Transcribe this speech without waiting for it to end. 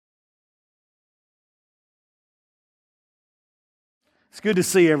It's good to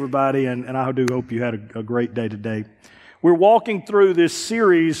see everybody, and I do hope you had a great day today. We're walking through this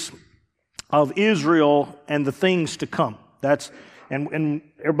series of Israel and the things to come. And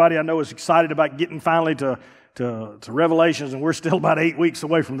everybody I know is excited about getting finally to Revelations, and we're still about 8 weeks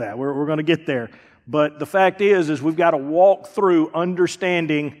away from that. We're going to get there. But the fact is we've got to walk through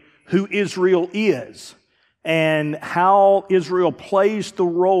understanding who Israel is and how Israel plays the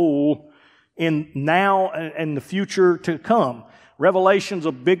role in now and the future to come. Revelation's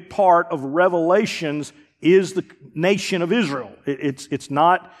a big part of Revelations is the nation of Israel. It's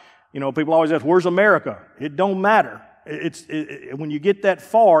not, people always ask, where's America? It don't matter. When you get that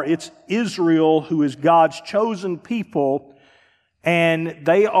far, it's Israel who is God's chosen people, and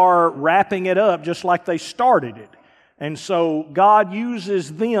they are wrapping it up just like they started it. And so God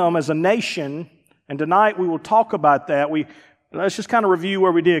uses them as a nation, and tonight we will talk about that. Let's just kind of review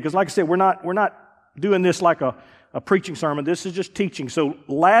where we did, because like I said, we're not doing this like a preaching sermon. This is just teaching. So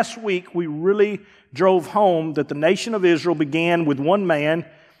last week we really drove home that the nation of Israel began with one man,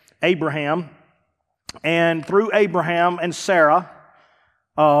 Abraham, and through Abraham and Sarah,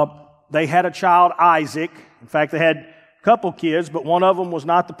 they had a child, Isaac. In fact, they had a couple kids, but one of them was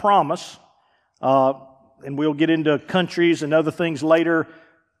not the promise. And we'll get into countries and other things later.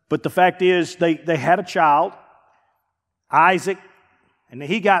 But the fact is, they had a child, Isaac, and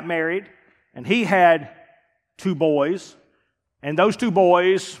he got married, and he had 2 boys. And those 2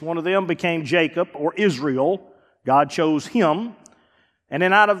 boys, one of them became Jacob, or Israel. God chose him. And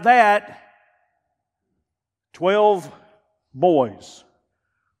then out of that, 12 boys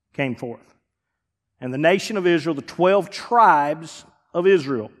came forth. And the nation of Israel, the 12 tribes of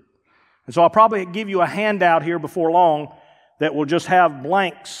Israel. And so I'll probably give you a handout here before long that will just have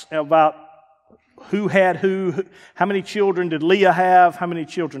blanks about who had who, how many children did Leah have, how many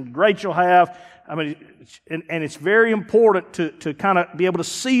children did Rachel have. And it's very important to kind of be able to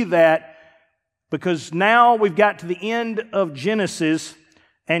see that, because now we've got to the end of Genesis,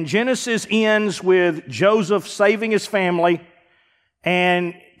 and Genesis ends with Joseph saving his family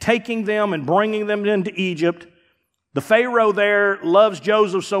and taking them and bringing them into Egypt. The Pharaoh there loves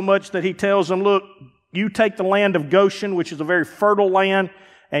Joseph so much that he tells him, look, you take the land of Goshen, which is a very fertile land,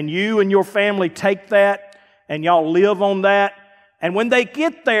 and you and your family take that, and y'all live on that. And when they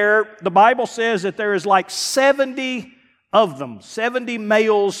get there, the Bible says that there is like 70 of them, 70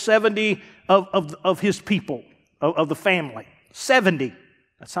 males, 70 of his people, of the family. 70.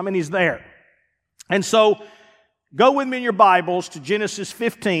 That's how many's there. And so, go with me in your Bibles to Genesis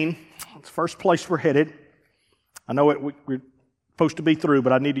 15. It's the first place we're headed. I know we're supposed to be through,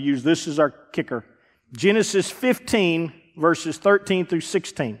 but I need to use this as our kicker. Genesis 15, verses 13 through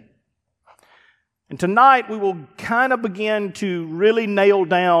 16. And tonight we will kind of begin to really nail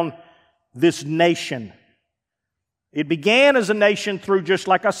down this nation. It began as a nation through, just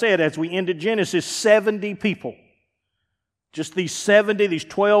like I said, as we ended Genesis, 70 people. Just these 70, these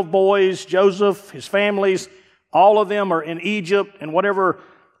 12 boys, Joseph, his families, all of them are in Egypt, and whatever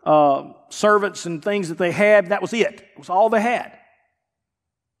servants and things that they had, that was it. It was all they had.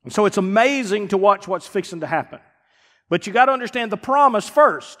 And so it's amazing to watch what's fixing to happen. But you got to understand the promise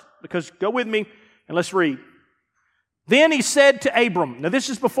first, because go with me and let's read. Then he said to Abram, now this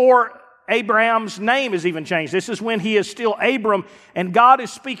is before Abraham's name is even changed. This is when he is still Abram, and God is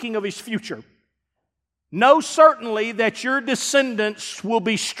speaking of his future. Know certainly that your descendants will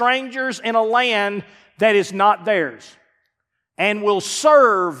be strangers in a land that is not theirs, and will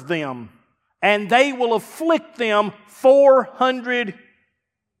serve them, and they will afflict them 400.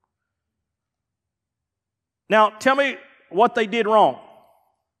 Now, tell me what they did wrong.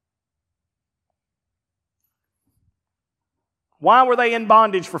 Why were they in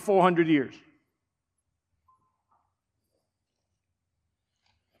bondage for 400 years?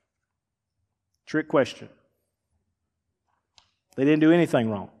 Trick question. They didn't do anything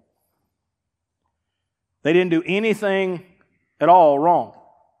wrong. They didn't do anything at all wrong.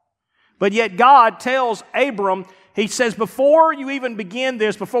 But yet God tells Abram, he says, before you even begin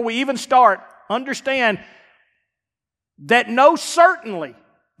this, before we even start, understand that know certainly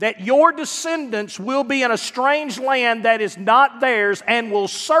that your descendants will be in a strange land that is not theirs, and will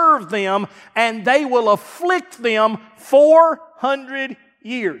serve them, and they will afflict them 400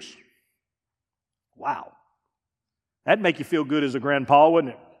 years. Wow. That'd make you feel good as a grandpa,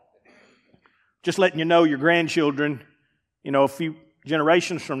 wouldn't it? Just letting you know your grandchildren, a few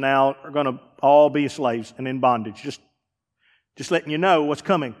generations from now are going to all be slaves and in bondage. Just letting you know what's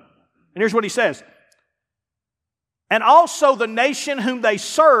coming. And here's what he says. And also the nation whom they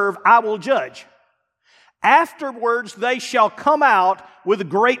serve I will judge. Afterwards they shall come out with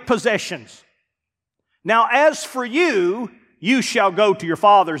great possessions. Now as for you, you shall go to your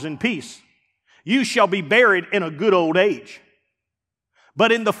fathers in peace. You shall be buried in a good old age.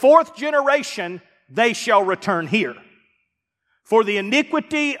 But in the fourth generation, they shall return here. For the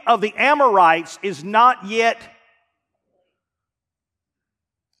iniquity of the Amorites is not yet.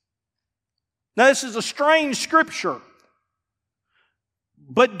 Now, this is a strange scripture.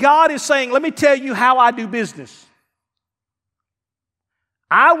 But God is saying, let me tell you how I do business.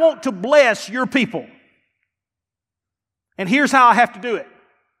 I want to bless your people. And here's how I have to do it.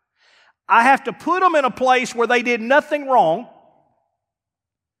 I have to put them in a place where they did nothing wrong.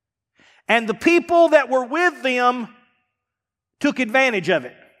 And the people that were with them took advantage of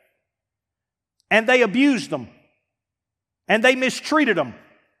it. And they abused them. And they mistreated them.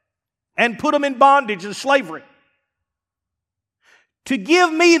 And put them in bondage and slavery. To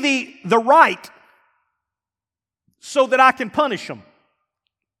give me the right so that I can punish them.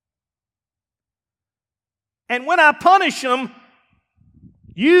 And when I punish them,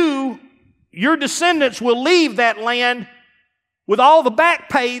 your descendants will leave that land with all the back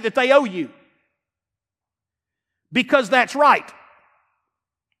pay that they owe you. Because that's right.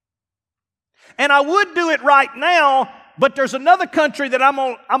 And I would do it right now, but there's another country that I'm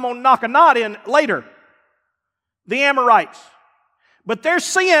gonna knock a knot in later. The Amorites. But their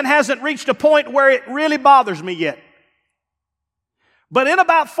sin hasn't reached a point where it really bothers me yet. But in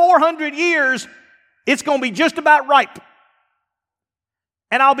about 400 years, it's going to be just about ripe.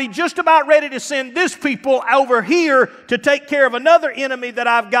 And I'll be just about ready to send this people over here to take care of another enemy that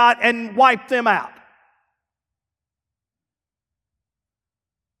I've got and wipe them out.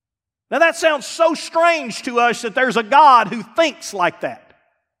 Now that sounds so strange to us that there's a God who thinks like that.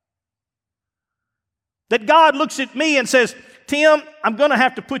 That God looks at me and says, Tim, I'm going to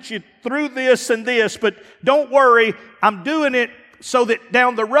have to put you through this and this, but don't worry, I'm doing it so that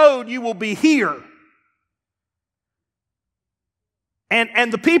down the road you will be here.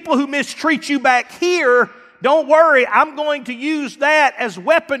 And the people who mistreat you back here, don't worry, I'm going to use that as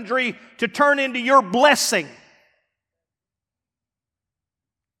weaponry to turn into your blessing.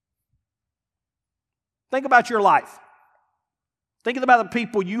 Think about your life. Think about the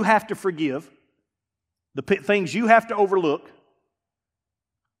people you have to forgive, the things you have to overlook,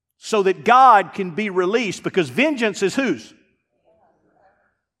 so that God can be released, because vengeance is whose?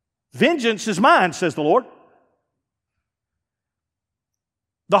 Vengeance is mine, says the Lord.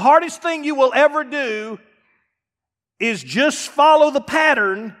 The hardest thing you will ever do is just follow the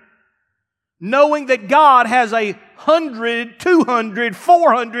pattern, knowing that God has a 100, 200,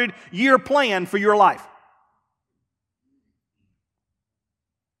 400 year plan for your life.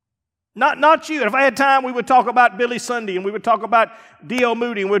 Not you. If I had time, we would talk about Billy Sunday, and we would talk about D.L.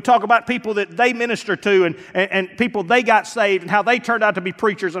 Moody, and we would talk about people that they minister to, and people they got saved, and how they turned out to be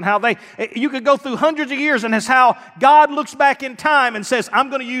preachers, and how you could go through hundreds of years, and it's how God looks back in time and says, I'm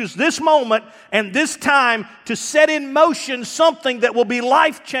going to use this moment and this time to set in motion something that will be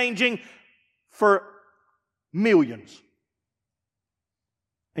life-changing for millions.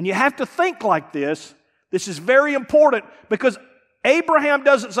 And you have to think like this. This is very important, because Abraham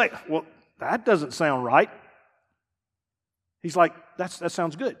doesn't say, well, that doesn't sound right. He's like, that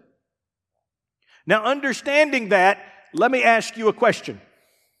sounds good. Now, understanding that, let me ask you a question.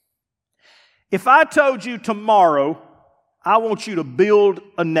 If I told you tomorrow, I want you to build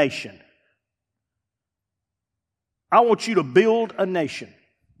a nation. I want you to build a nation.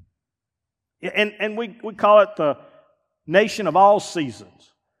 And we call it the nation of all seasons.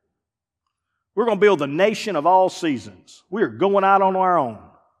 We're going to build the nation of all seasons. We're going out on our own.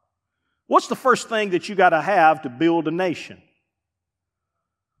 What's the first thing that you got to have to build a nation?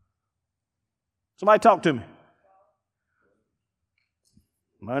 Somebody talk to me.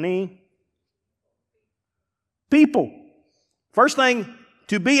 Money. People. First thing,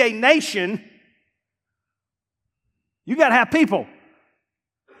 to be a nation, you got to have people.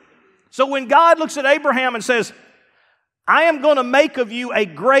 So when God looks at Abraham and says, I am going to make of you a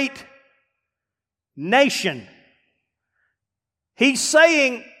great nation, He's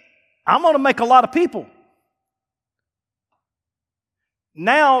saying, I'm going to make a lot of people.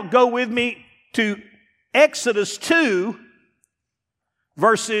 Now go with me to Exodus 2,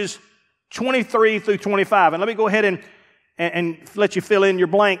 verses 23 through 25. And let me go ahead and let you fill in your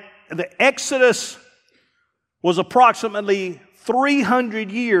blank. The Exodus was approximately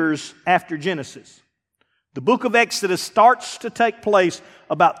 300 years after Genesis. The book of Exodus starts to take place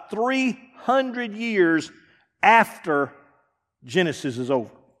about 300 years after Genesis is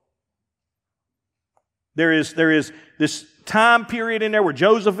over. There is this time period in there where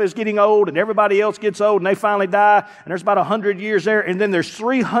Joseph is getting old and everybody else gets old and they finally die, and there's about 100 years there, and then there's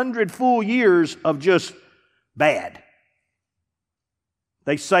 300 full years of just bad.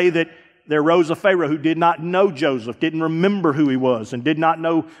 They say that there rose a Pharaoh who did not know Joseph, didn't remember who he was, and did not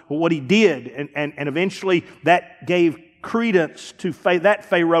know what he did. And eventually that gave credence to that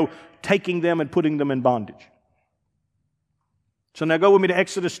Pharaoh taking them and putting them in bondage. So now go with me to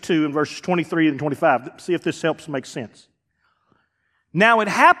Exodus 2 and verses 23 and 25. See if this helps make sense. Now it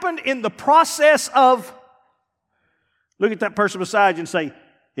happened in the process of, look at that person beside you and say,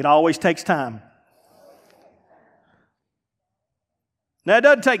 it always takes time. Now it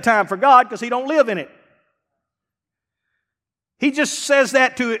doesn't take time for God because He don't live in it. He just says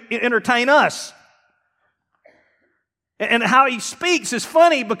that to entertain us. And how He speaks is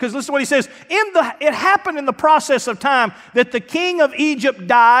funny because listen to what He says. It happened in the process of time that the king of Egypt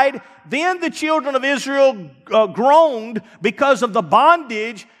died. Then the children of Israel groaned because of the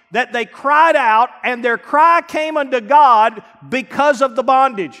bondage that they cried out, and their cry came unto God because of the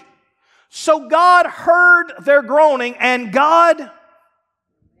bondage. So God heard their groaning, and God...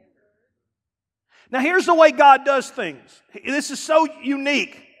 Now here's the way God does things. This is so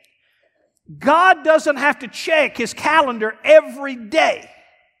unique. God doesn't have to check His calendar every day.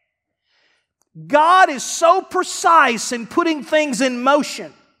 God is so precise in putting things in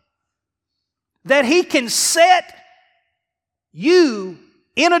motion that He can set you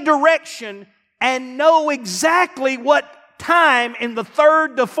in a direction and know exactly what time in the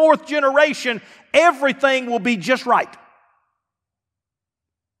third to fourth generation everything will be just right.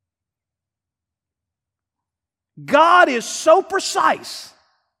 God is so precise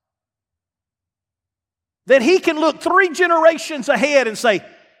that He can look 3 generations ahead and say,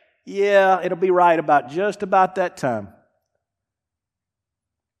 yeah, it'll be right about just about that time.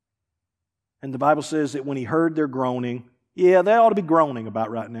 And the Bible says that when He heard their groaning, yeah, they ought to be groaning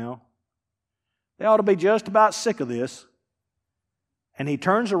about right now. They ought to be just about sick of this. And He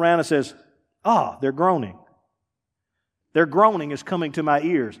turns around and says, they're groaning. Their groaning is coming to my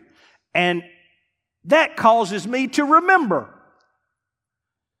ears. And that causes me to remember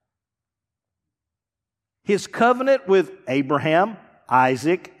His covenant with Abraham,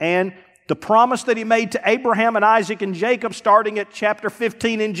 Isaac, and the promise that He made to Abraham and Isaac and Jacob starting at chapter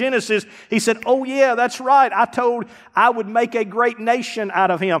 15 in Genesis. He said, oh yeah, that's right. I told I would make a great nation out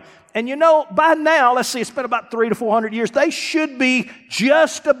of him. And you know, by now, let's see, it's been about 300 to 400 years. They should be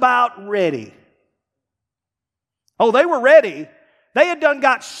just about ready. Oh, they were ready. They had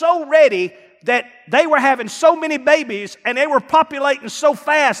got so ready that they were having so many babies and they were populating so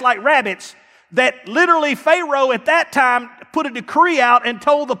fast like rabbits that literally Pharaoh at that time put a decree out and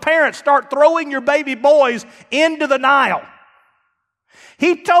told the parents, start throwing your baby boys into the Nile.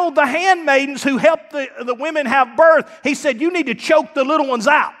 He told the handmaidens who helped the women have birth, he said, you need to choke the little ones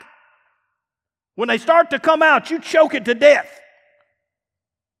out. When they start to come out, you choke it to death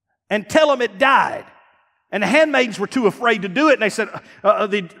and tell them it died. And the handmaidens were too afraid to do it. And they said,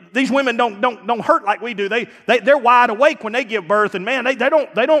 these women don't hurt like we do. They're wide awake when they give birth. And man,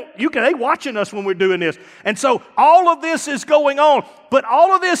 they watching us when we're doing this. And so all of this is going on. But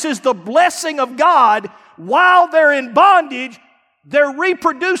all of this is the blessing of God. While they're in bondage, they're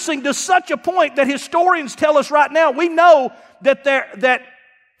reproducing to such a point that historians tell us right now, we know that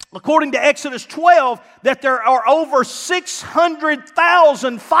according to Exodus 12, that there are over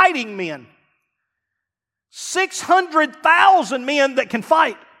 600,000 fighting men. 600,000 men that can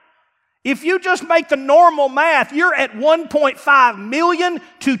fight. If you just make the normal math, you're at 1.5 million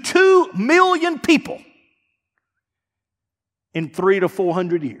to 2 million people in 300 to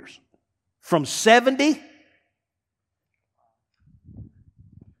 400 years. From 70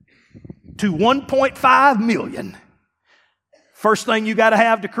 to 1.5 million. First thing you got to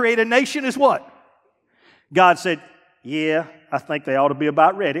have to create a nation is what? God said, yeah, I think they ought to be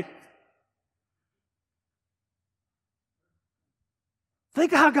about ready.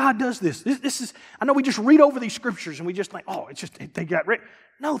 Think of how God does this. This is, I know we just read over these scriptures and we just think, oh, it's just, they got ready.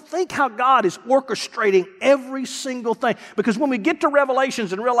 No, think how God is orchestrating every single thing. Because when we get to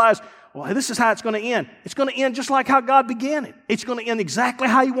Revelations and realize, well, this is how it's going to end. It's going to end just like how God began it. It's going to end exactly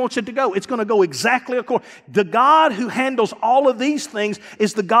how He wants it to go. It's going to go exactly according. The God who handles all of these things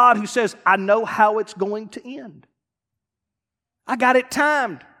is the God who says, I know how it's going to end. I got it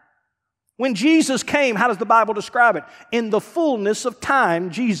timed. When Jesus came, how does the Bible describe it? In the fullness of time,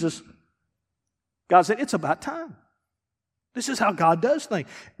 God said, it's about time. This is how God does things.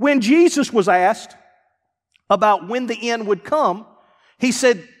 When Jesus was asked about when the end would come, He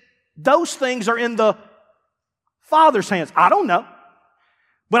said, those things are in the Father's hands. I don't know.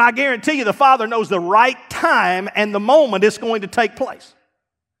 But I guarantee you the Father knows the right time and the moment it's going to take place.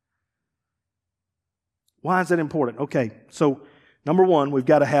 Why is that important? Okay, so number one, we've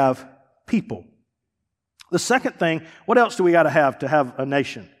got to have people. The second thing, what else do we got to have a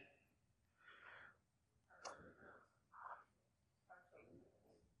nation?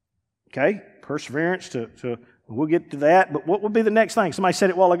 Okay, perseverance we'll get to that, but what would be the next thing? Somebody said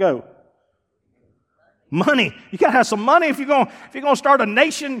it a while ago. Money. You got to have some money if you're going to start a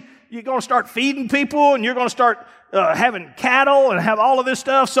nation. You're going to start feeding people, and you're going to start having cattle and have all of this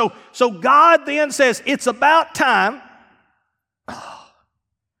stuff. So God then says, it's about time.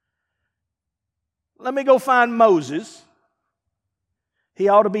 Let me go find Moses. He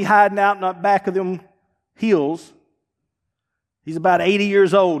ought to be hiding out in the back of them hills. He's about 80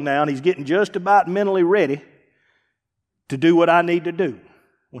 years old now, and he's getting just about mentally ready to do what I need to do.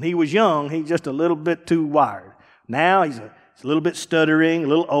 When he was young, he's just a little bit too wired. Now he's a little bit stuttering, a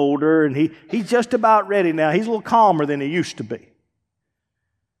little older, and he's just about ready now. He's a little calmer than he used to be.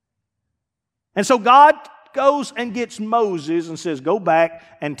 And so God goes and gets Moses and says, go back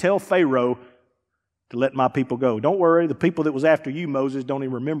and tell Pharaoh to let my people go. Don't worry, the people that was after you, Moses, don't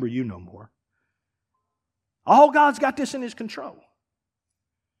even remember you no more. All God's got this in His control.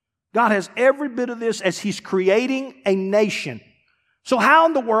 God has every bit of this as He's creating a nation. So how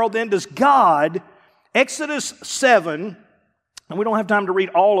in the world then does God, Exodus 7, and we don't have time to read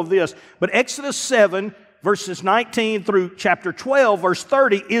all of this, but Exodus 7, verses 19 through chapter 12, verse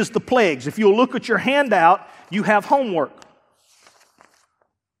 30 is the plagues. If you'll look at your handout, you have homework.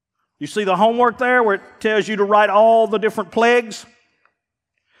 You see the homework there where it tells you to write all the different plagues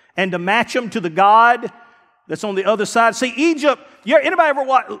and to match them to the God that's on the other side. See, Egypt, anybody ever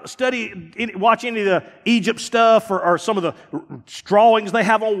watch any of the Egypt stuff or some of the drawings they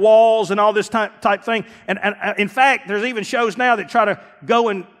have on walls and all this type thing? And in fact, there's even shows now that try to go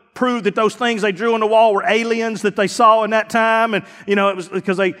and prove that those things they drew on the wall were aliens that they saw in that time. And, it was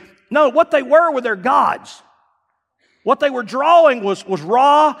because what they were their gods. What they were drawing was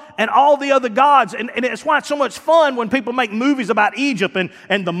Ra and all the other gods. And it's why it's so much fun when people make movies about Egypt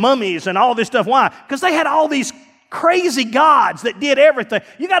and the mummies and all this stuff. Why? Because they had all these crazy gods that did everything.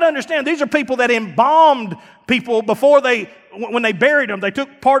 You got to understand, these are people that embalmed people before when they buried them. They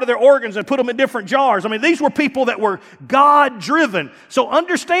took part of their organs and put them in different jars. I mean, these were people that were God-driven. So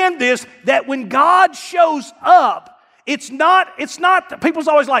understand this, that when God shows up, it's not, people's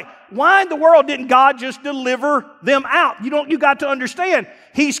always like, why in the world didn't God just deliver them out? You got to understand,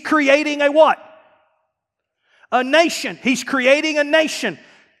 He's creating a what? A nation. He's creating a nation.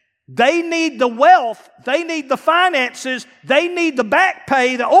 They need the wealth, they need the finances, they need the back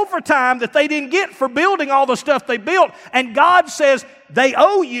pay, the overtime that they didn't get for building all the stuff they built. And God says, they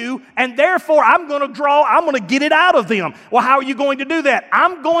owe you, and therefore I'm going to get it out of them. Well, how are you going to do that?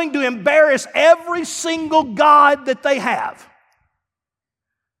 I'm going to embarrass every single god that they have.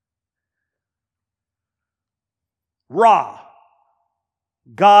 Ra,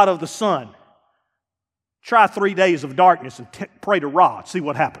 God of the sun. Try 3 days of darkness and pray to Ra. See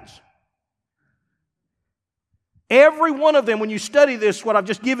what happens. Every one of them, when you study this, what I've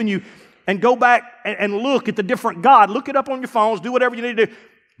just given you, and go back and look at the different gods, look it up on your phones, do whatever you need to do.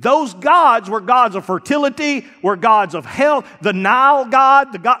 Those gods were gods of fertility, were gods of health. The Nile god,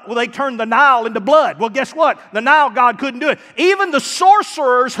 they turned the Nile into blood. Well, guess what? The Nile god couldn't do it. Even the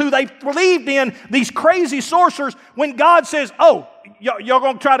sorcerers who they believed in, these crazy sorcerers, when God says, oh, you're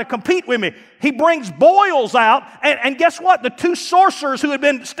going to try to compete with me, He brings boils out, and guess what? The two sorcerers who had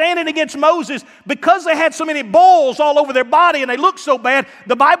been standing against Moses, because they had so many boils all over their body and they looked so bad,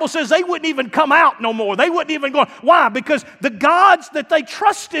 the Bible says they wouldn't even come out no more. They wouldn't even go. Why? Because the gods that they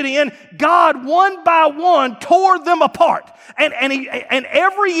trusted in, God one by one tore them apart. And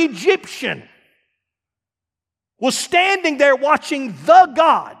every Egyptian was standing there watching the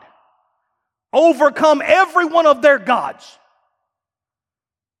God overcome every one of their gods.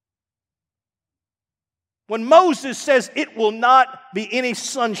 When Moses says it will not be any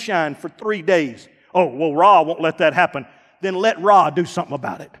sunshine for 3 days, oh, well, Ra won't let that happen. Then let Ra do something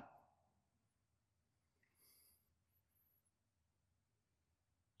about it.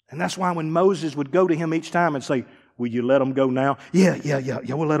 And that's why when Moses would go to him each time and say, will you let them go now? Yeah,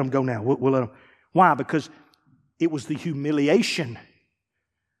 we'll let them go now. We'll let them. Why? Because it was the humiliation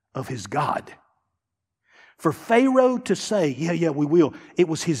of his God. For Pharaoh to say, yeah, we will, it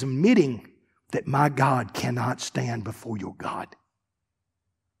was his admitting that my God cannot stand before your God.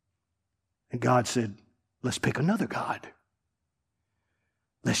 And God said, let's pick another God.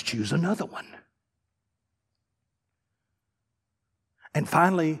 Let's choose another one. And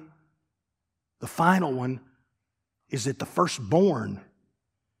finally, the final one is that the firstborn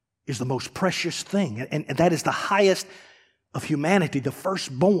is the most precious thing. And that is the highest of humanity, the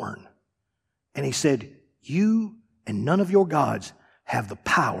firstborn. And He said, you and none of your gods have the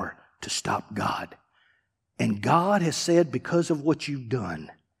power to stop God. And God has said, because of what you've done,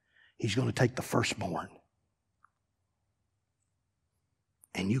 He's going to take the firstborn.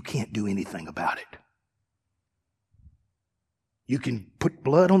 And you can't do anything about it. You can put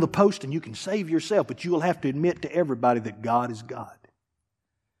blood on the post and you can save yourself, but you will have to admit to everybody that God is God.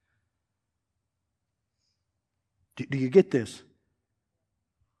 Do you get this?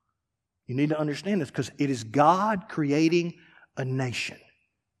 You need to understand this because it is God creating a nation.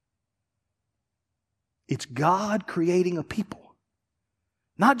 It's God creating a people.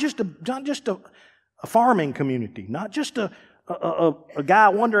 Not just a farming community, not just a guy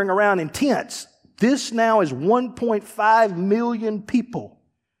wandering around in tents. This now is 1.5 million people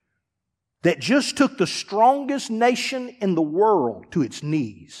that just took the strongest nation in the world to its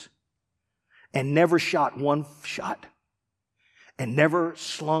knees and never shot one shot and never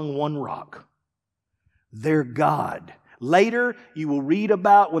slung one rock. They're God. Later, you will read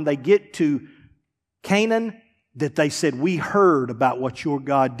about when they get to Canaan that they said, we heard about what your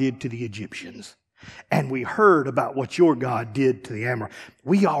God did to the Egyptians. And we heard about what your God did to the Amorites.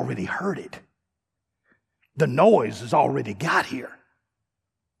 We already heard it. The noise has already got here.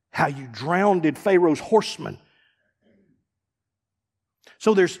 How you drowned Pharaoh's horsemen.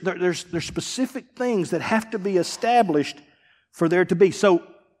 So there's specific things that have to be established for there to be. So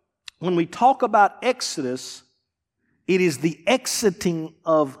when we talk about Exodus, it is the exiting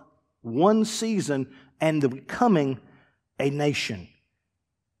of one season and the becoming a nation.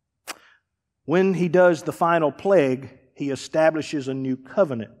 When He does the final plague, He establishes a new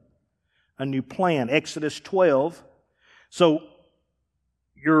covenant, a new plan. Exodus 12. So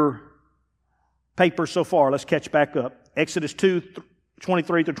your paper so far, let's catch back up. Exodus 2,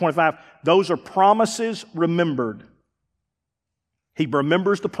 23 through 25. Those are promises remembered. He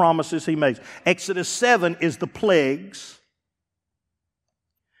remembers the promises He makes. Exodus 7 is the plagues.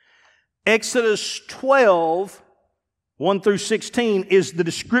 Exodus 12, 1 through 16 is the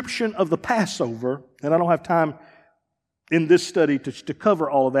description of the Passover. And I don't have time in this study to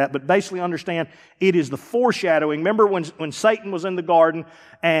cover all of that, but basically understand it is the foreshadowing. Remember when Satan was in the garden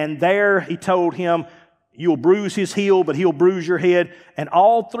and there He told him, you'll bruise his heel, but he'll bruise your head. And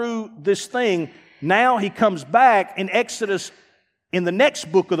all through this thing, now He comes back in Exodus in the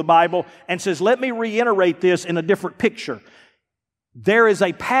next book of the Bible and says, let me reiterate this in a different picture. There is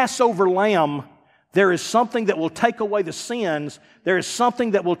a Passover lamb. There is something that will take away the sins. There is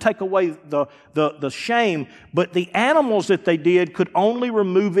something that will take away the shame. But the animals that they did could only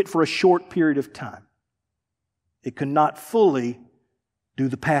remove it for a short period of time. It could not fully do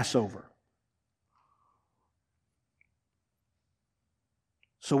the Passover.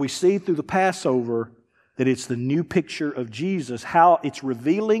 So we see through the Passover that it's the new picture of Jesus, how it's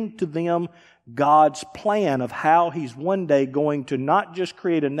revealing to them God's plan of how He's one day going to not just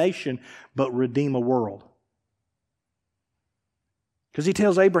create a nation, but redeem a world. Because He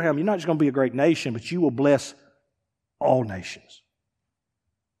tells Abraham, you're not just going to be a great nation, but you will bless all nations.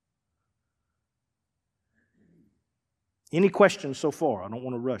 Any questions so far? I don't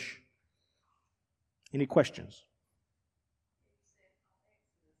want to rush. Any questions?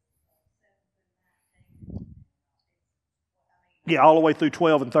 Yeah, all the way through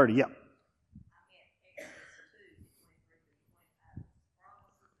 12 and 30, yeah.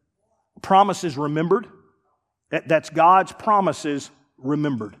 Promises remembered. That's God's promises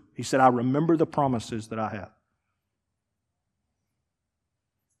remembered. He said, I remember the promises that I have.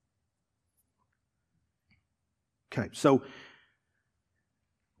 Okay, so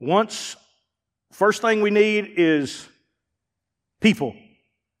first thing we need is people.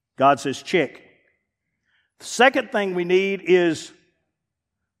 God says, check. The second thing we need is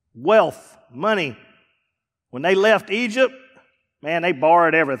wealth, money. When they left Egypt, man, they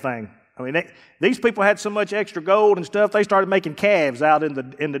borrowed everything. I mean, these people had so much extra gold and stuff, they started making calves out in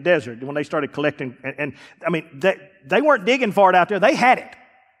the desert when they started collecting. And I mean, they weren't digging for it out there. They had it.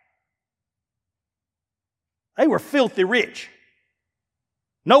 They were filthy rich.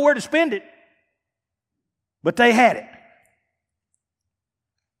 Nowhere to spend it, but they had it.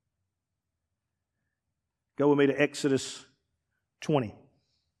 Go with me to Exodus 20.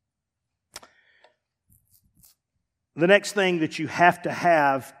 The next thing that you have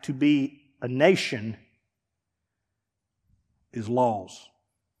to be a nation is laws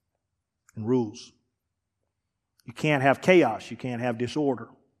and rules. You can't have chaos. You can't have disorder.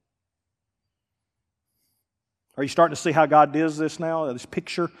 Are you starting to see how God does this now? This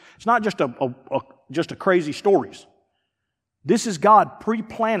picture. It's not just a crazy stories. This is God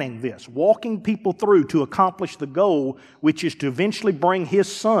pre-planning this, walking people through to accomplish the goal, which is to eventually bring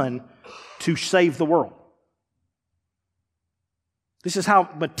His Son to save the world. This is how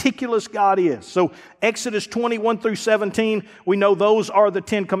meticulous God is. So Exodus 21 through 17, we know those are the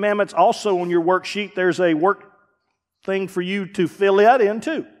 10 commandments. Also on your worksheet, there's a work thing for you to fill that in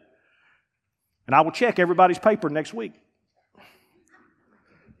too. And I will check everybody's paper next week.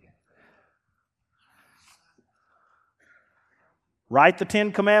 Write the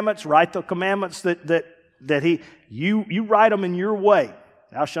 10 commandments. Write the commandments you write them in your way.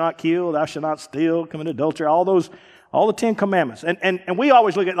 Thou shalt not kill, thou shalt not steal, commit adultery, all the 10 commandments. And we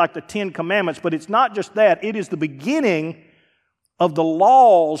always look at like the 10 commandments, but it's not just that. It is the beginning of the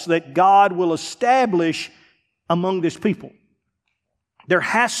laws that God will establish among this people. There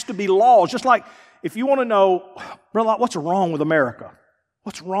has to be laws. Just like if you want to know, Brother Lott, what's wrong with America?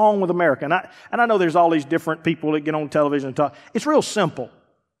 What's wrong with America? And I know there's all these different people that get on television and talk. It's real simple.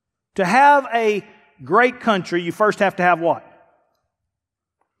 To have a great country, you first have to have what?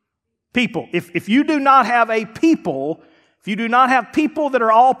 People. If you do not have a people, if you do not have people that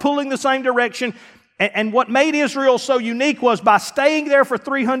are all pulling the same direction, and what made Israel so unique was by staying there for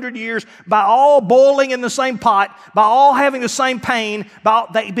 300 years, by all boiling in the same pot, by all having the same pain,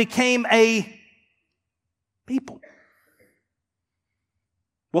 they became a people.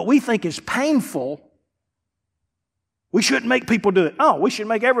 What we think is painful, we shouldn't make people do it. Oh, we should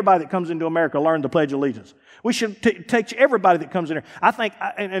make everybody that comes into America learn the Pledge of Allegiance. We should teach everybody that comes in here. I think,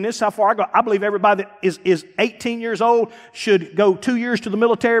 and this is how far I go, I believe everybody that is 18 years old should go 2 years to the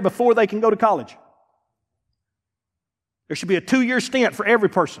military before they can go to college. There should be a 2-year stint for every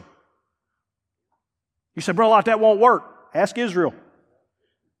person. You say, Brother Lott, that won't work. Ask Israel.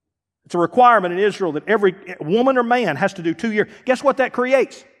 It's a requirement in Israel that every woman or man has to do 2 years. Guess what that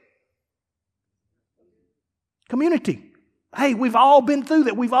creates? Community. Hey, we've all been through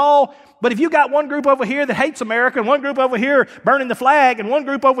that. But if you got one group over here that hates America and one group over here burning the flag and one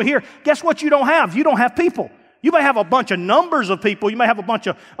group over here, guess what you don't have? You don't have people. You may have a bunch of numbers of people. You may have a bunch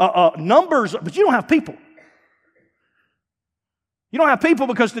of numbers, but you don't have people. You don't have people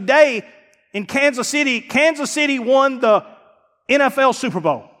because today in Kansas City won the NFL Super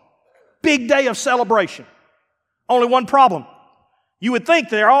Bowl. Big day of celebration. Only one problem. You would think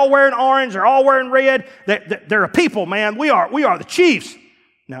they're all wearing orange, they're all wearing red. They're a people, man. We are the Chiefs.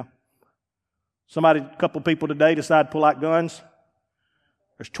 Now, a couple of people today decided to pull out guns.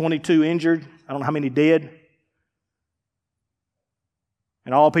 There's 22 injured. I don't know how many dead.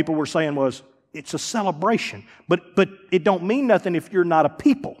 And all people were saying was, it's a celebration. But it don't mean nothing if you're not a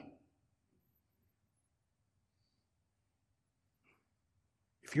people.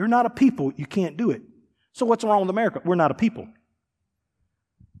 If you're not a people, you can't do it. So what's wrong with America? We're not a people.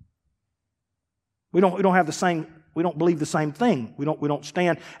 We don't have the same. We don't believe the same thing. We don't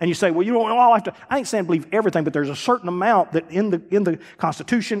stand. And you say, well, you don't all have to. I ain't saying believe everything, but there's a certain amount that in the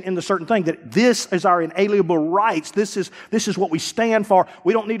Constitution, in the certain thing that this is our inalienable rights. This is what we stand for.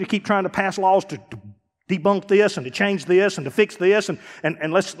 We don't need to keep trying to pass laws to debunk this and to change this and to fix this and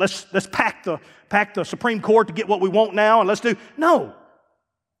let's pack the Supreme Court to get what we want now and let's do. No.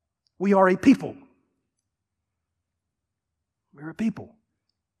 We are a people. We're a people.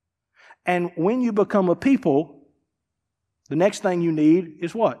 And when you become a people, the next thing you need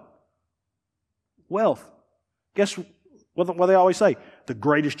is what? Wealth. Guess what they always say? The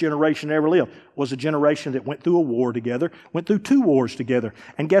greatest generation that ever lived was a generation that went through a war together, went through 2 wars together.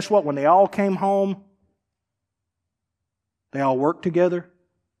 And guess what? When they all came home, they all worked together.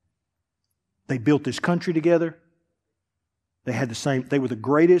 They built this country together. They were the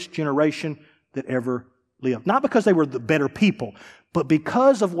greatest generation that ever lived. Not because they were the better people, but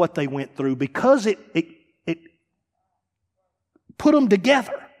because of what they went through, because it put them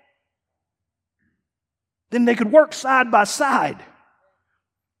together. Then they could work side by side.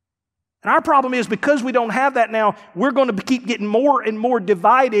 And our problem is because we don't have that now, we're going to keep getting more and more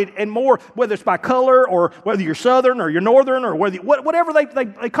divided and more, whether it's by color or whether you're Southern or you're Northern or whatever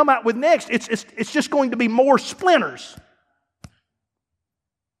they come out with next, it's just going to be more splinters.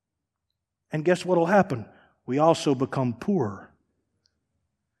 And guess what will happen? We also become poorer.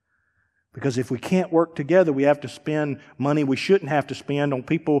 Because if we can't work together, we have to spend money we shouldn't have to spend on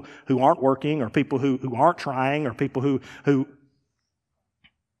people who aren't working or people who aren't trying or people who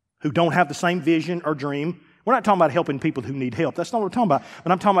don't have the same vision or dream. We're not talking about helping people who need help. That's not what we're talking about.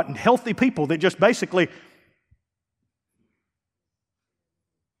 But I'm talking about healthy people that just basically,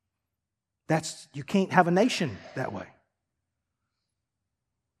 you can't have a nation that way.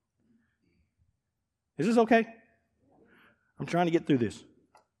 Is this okay? I'm trying to get through this.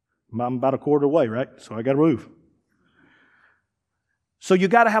 I'm about a quarter away, right? So I got to move. So you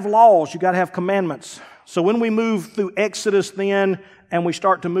got to have laws. You got to have commandments. So when we move through Exodus then and we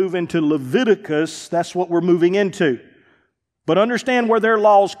start to move into Leviticus, that's what we're moving into. But understand where their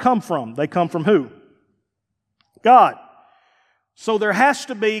laws come from. They come from who? God. So there has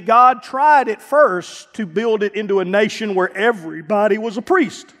to be, God tried at first to build it into a nation where everybody was a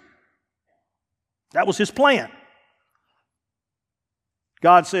priest. That was His plan.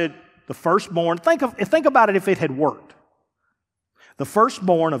 God said, the firstborn, think about it if it had worked. The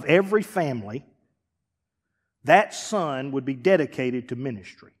firstborn of every family, that son would be dedicated to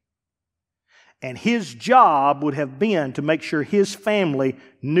ministry. And his job would have been to make sure his family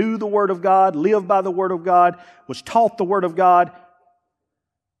knew the Word of God, lived by the Word of God, was taught the Word of God.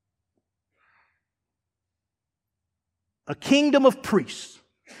 A kingdom of priests.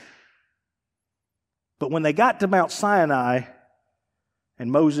 But when they got to Mount Sinai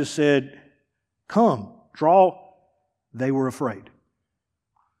and Moses said, "Come, draw," they were afraid.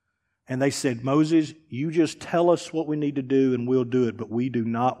 And they said, "Moses, you just tell us what we need to do and we'll do it, but we do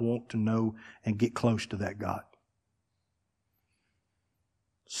not want to know and get close to that God."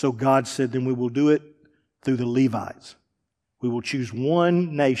 So God said, then we will do it through the Levites. We will choose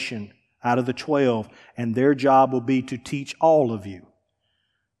one nation out of the 12, and their job will be to teach all of you.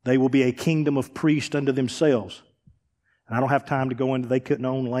 They will be a kingdom of priests unto themselves. And I don't have time to go into, they couldn't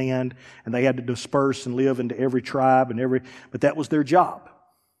own land, and they had to disperse and live into every tribe but that was their job.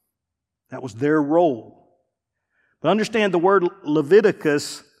 That was their role. But understand the word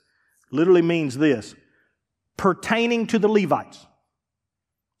Leviticus literally means this: pertaining to the Levites.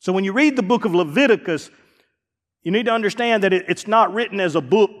 So when you read the book of Leviticus, you need to understand that it's not written as a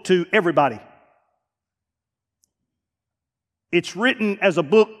book to everybody. It's written as a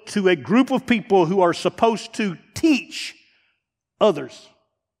book to a group of people who are supposed to teach others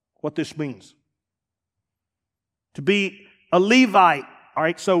what this means. To be a Levite, all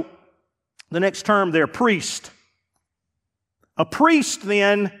right, so the next term there, priest. A priest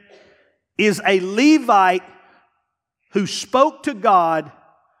then is a Levite who spoke to God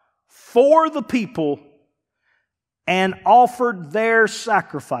for the people and offered their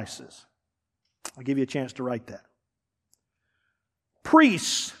sacrifices. I'll give you a chance to write that.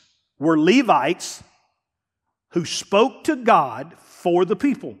 Priests were Levites who spoke to God for the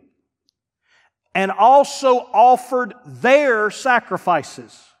people and also offered their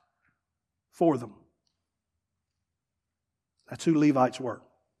sacrifices for them. That's who Levites were.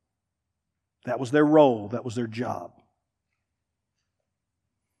 That was their role. That was their job.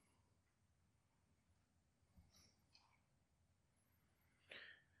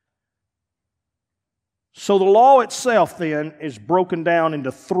 So the law itself then is broken down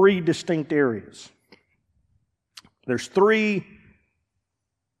into three distinct areas. There's three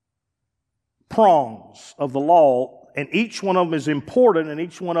prongs of the law, and each one of them is important, and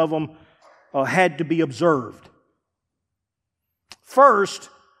each one of them had to be observed. First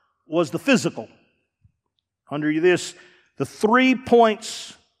was the physical. Under this, the 3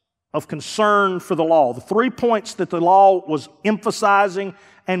 points of concern for the law, the 3 points that the law was emphasizing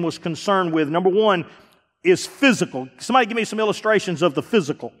and was concerned with. Number one is physical. Somebody give me some illustrations of the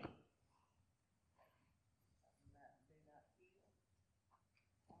physical.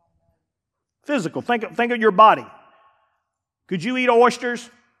 Physical. Think of your body. Could you eat oysters?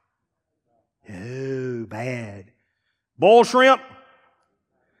 Oh, bad. Boiled shrimp?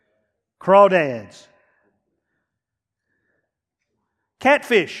 Crawdads.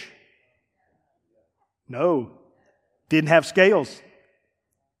 Catfish? No. Didn't have scales.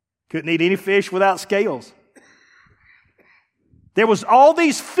 Couldn't eat any fish without scales. There was all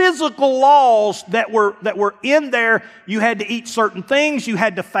these physical laws that were in there. You had to eat certain things. You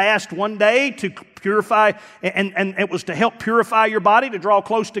had to fast one day to purify, and it was to help purify your body, to draw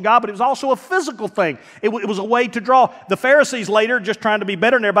close to God, but it was also a physical thing. It was a way to draw. The Pharisees later, just trying to be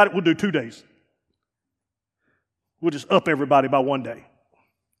better than everybody, we'll do 2 days. We'll just up everybody by 1 day.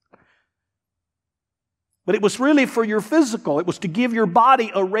 But it was really for your physical. It was to give your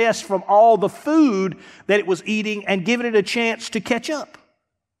body a rest from all the food that it was eating and giving it a chance to catch up.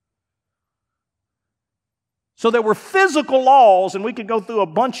 So there were physical laws, and we could go through a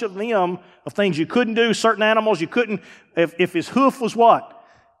bunch of them, of things you couldn't do, certain animals you couldn't, if his hoof was what?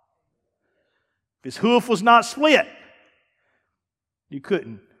 If his hoof was not split, you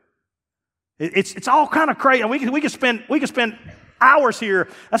couldn't. It's all kind of crazy. And we could spend hours here.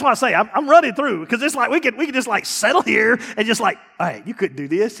 That's why I say I'm running through, because it's like we could just like settle here and just like, hey, you couldn't do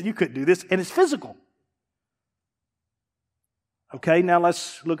this and you couldn't do this, and it's physical. Okay, now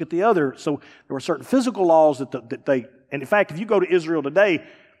let's look at the other. So there were certain physical laws that they, and in fact, if you go to Israel today,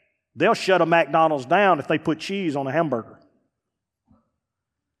 they'll shut a McDonald's down if they put cheese on a hamburger.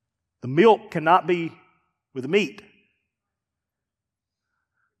 The milk cannot be with the meat.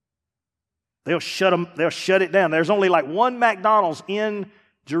 They'll shut it down. There's only like one McDonald's in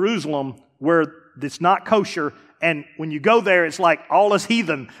Jerusalem where it's not kosher, and when you go there, it's like all us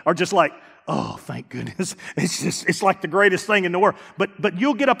heathen are just like, oh, thank goodness. It's like the greatest thing in the world. But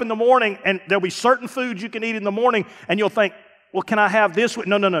you'll get up in the morning, and there'll be certain foods you can eat in the morning, and you'll think, well, can I have this?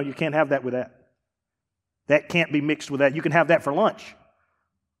 No, you can't have that with that. That can't be mixed with that. You can have that for lunch.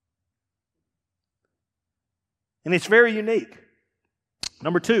 And it's very unique.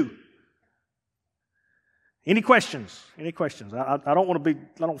 Number 2. Any questions? Any questions? I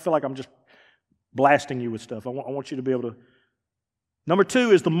don't feel like I'm just blasting you with stuff. I want you to be able to. Number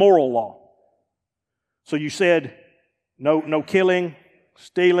 2 is the moral law. So you said no killing,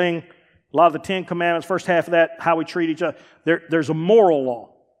 stealing, a lot of the 10 Commandments, first half of that, how we treat each other. There's a moral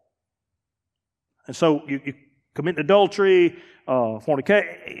law. And so you commit adultery,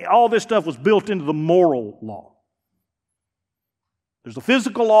 fornication, all this stuff was built into the moral law. There's the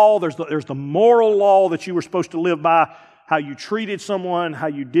physical law, there's the moral law that you were supposed to live by, how you treated someone, how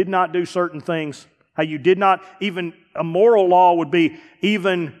you did not do certain things, how you did not, even a moral law would be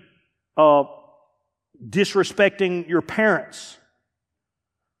even disrespecting your parents.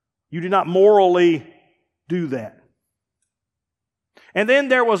 You did not morally do that. And then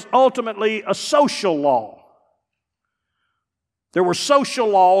there was ultimately a social law. There were social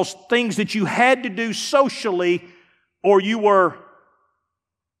laws, things that you had to do socially, or you were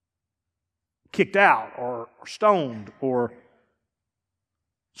kicked out or stoned.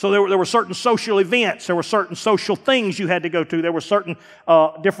 So there were certain social events. There were certain social things you had to go to. There were certain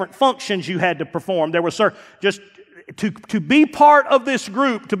different functions you had to perform. There were certain, just to be part of this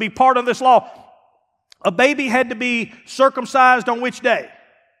group, to be part of this law, a baby had to be circumcised on which day?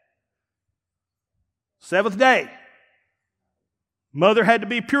 7th day. Mother had to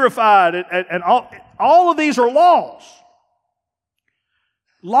be purified, and all of these are laws.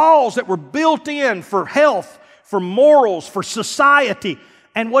 Laws that were built in for health, for morals, for society.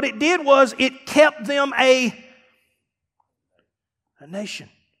 And what it did was it kept them a nation.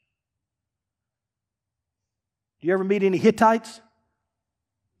 Do you ever meet any Hittites?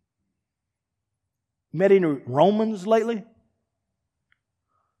 Met any Romans lately?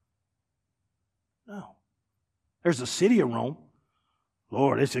 No. There's the city of Rome.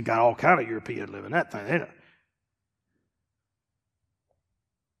 Lord, it's got all kind of European living that thing, ain't it?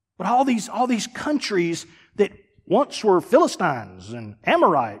 But all these countries that once were Philistines and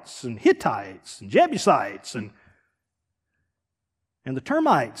Amorites and Hittites and Jebusites and the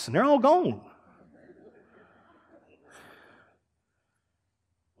termites, and they're all gone.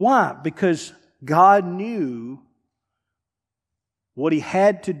 Why? Because God knew what He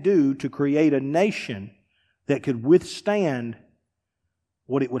had to do to create a nation that could withstand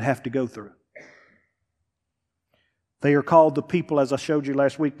what it would have to go through. They are called the people, as I showed you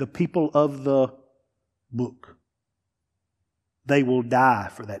last week, the people of the book. They will die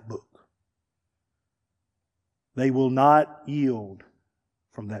for that book. They will not yield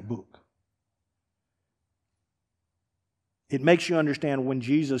from that book. It makes you understand when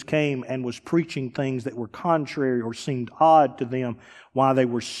Jesus came and was preaching things that were contrary or seemed odd to them, why they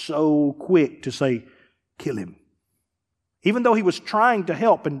were so quick to say, kill him. Even though He was trying to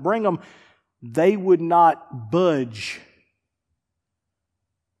help and bring them, they would not budge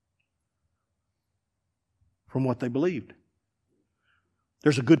from what they believed.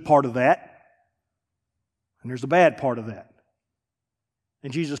 There's a good part of that, and there's a bad part of that.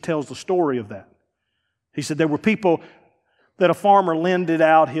 And Jesus tells the story of that. He said there were people that a farmer lended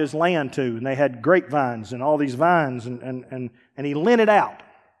out his land to, and they had grapevines and all these vines, and he lent it out.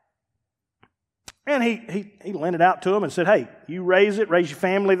 And he lent it out to them and said, hey, you raise it, raise your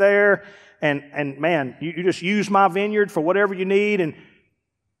family there, and man, you just use my vineyard for whatever you need. And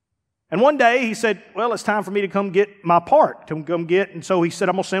one day he said, well, it's time for me to come get my part, and so he said,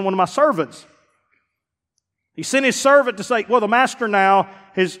 I'm going to send one of my servants. He sent his servant to say, well, the master now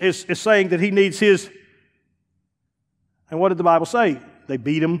is saying that he needs his. And what did the Bible say? They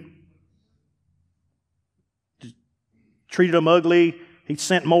beat him, treated him ugly. He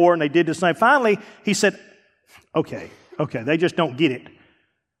sent more, and they did the same. Finally, he said, okay, they just don't get it.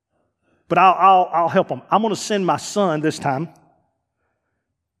 But I'll help them. I'm going to send my son this time.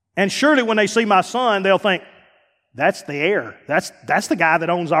 And surely when they see my son, they'll think, that's the heir. That's the guy that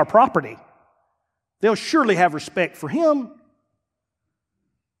owns our property. They'll surely have respect for him.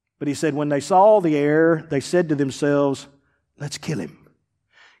 But he said, when they saw the heir, they said to themselves, let's kill him.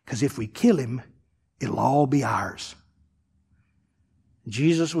 Because if we kill him, it'll all be ours.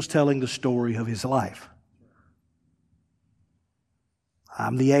 Jesus was telling the story of His life.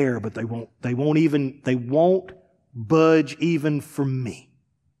 I'm the heir, but they won't budge even for me.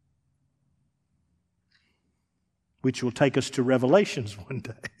 which will take us to Revelations one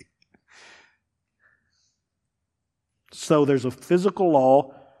day. So there's a physical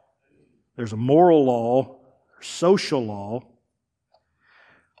law, there's a moral law, social law.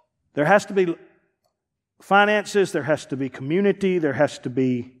 There has to be finances, there has to be community, there has to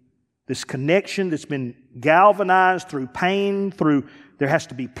be this connection that's been galvanized through pain, there has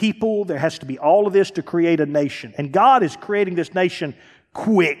to be people, there has to be all of this to create a nation. And God is creating this nation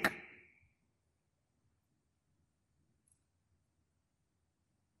quick.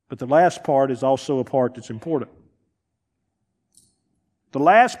 But the last part is also a part that's important. The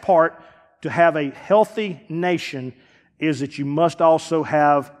last part to have a healthy nation is that you must also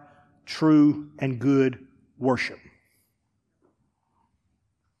have true and good worship.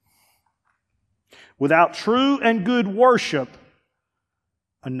 Without true and good worship,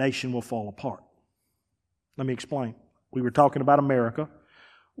 a nation will fall apart. Let me explain. We were talking about America.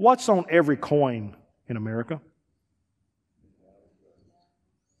 What's on every coin in America?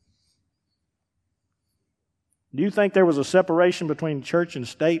 Do you think there was a separation between church and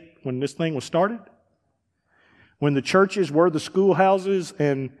state when this thing was started? When the churches were the schoolhouses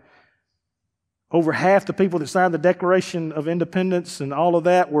and over half the people that signed the Declaration of Independence and all of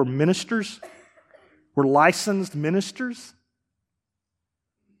that were ministers, were licensed ministers?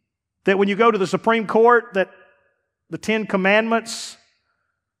 That when you go to the Supreme Court, that the 10 Commandments,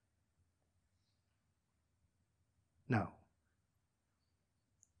 no.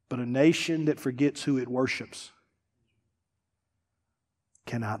 But a nation that forgets who it worships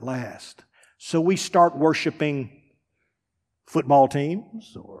cannot last. So we start worshiping football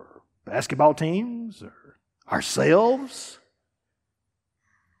teams or basketball teams or ourselves.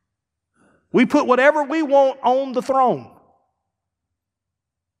 We put whatever we want on the throne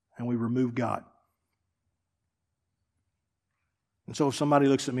and we remove God. And so if somebody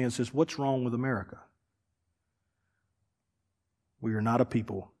looks at me and says, "What's wrong with America?" We are not a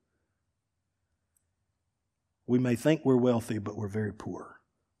people. We may think we're wealthy, but we're very poor.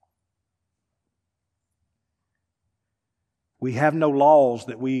 We have no laws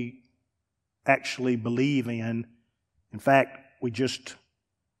that we actually believe in. In fact, we just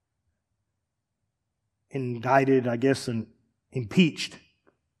indicted, I guess, and impeached.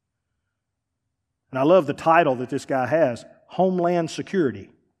 And I love the title that this guy has, Homeland Security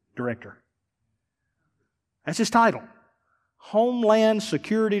Director. That's his title. Homeland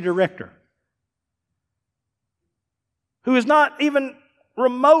Security Director. Who is not even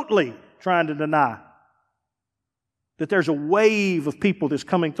remotely trying to deny that there's a wave of people that's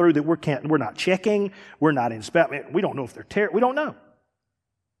coming through that we're not checking, we're not inspecting, we don't know if they're we don't know.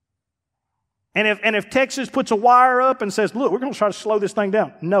 And if Texas puts a wire up and says, "Look, we're going to try to slow this thing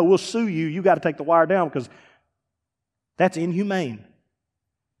down," no, we'll sue you. You got to take the wire down because that's inhumane.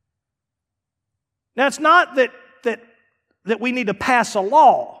 Now, it's not that we need to pass a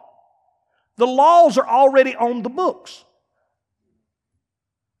law. The laws are already on the books.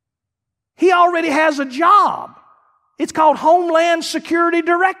 He already has a job. It's called Homeland Security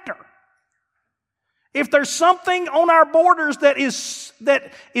Director. If there's something on our borders that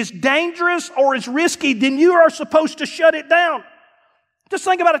is dangerous or is risky, then you are supposed to shut it down. Just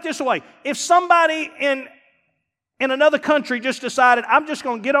think about it this way. If somebody in another country just decided, "I'm just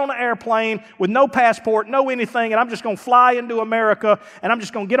going to get on an airplane with no passport, no anything, and I'm just going to fly into America, and I'm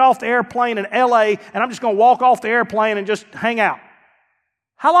just going to get off the airplane in LA, and I'm just going to walk off the airplane and just hang out."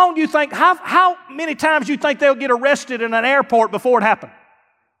 How long do you think, how many times do you think they'll get arrested in an airport before it happened?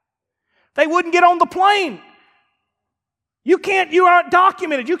 They wouldn't get on the plane. You aren't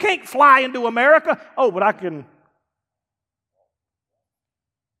documented. You can't fly into America. "Oh, but I can."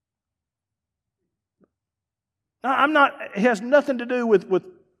 It has nothing to do with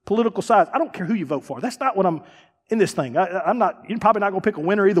political sides. I don't care who you vote for. That's not what I'm in this thing. You're probably not going to pick a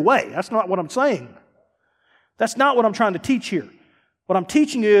winner either way. That's not what I'm saying. That's not what I'm trying to teach here. What I'm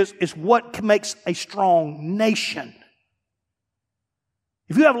teaching is what makes a strong nation.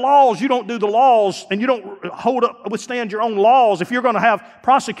 If you have laws, you don't do the laws, and you don't withstand your own laws. If you're going to have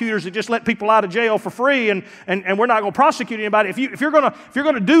prosecutors that just let people out of jail for free, and we're not going to prosecute anybody. If you're going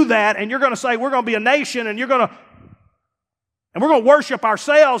to do that, and you're going to say we're going to be a nation, and we're going to worship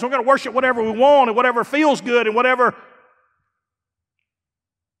ourselves, we're going to worship whatever we want and whatever feels good and whatever,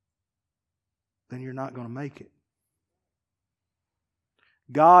 then you're not going to make it.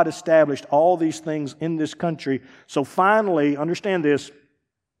 God established all these things in this country. So finally, understand this,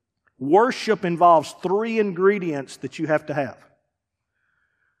 worship involves 3 ingredients that you have to have.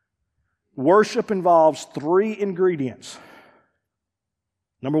 Worship involves 3 ingredients.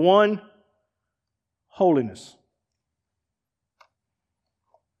 Number 1, holiness.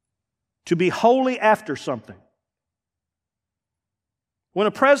 To be holy after something. When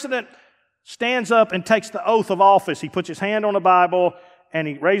a president stands up and takes the oath of office, he puts his hand on the Bible and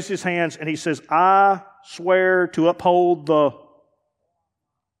he raises his hands and he says, I swear to uphold the...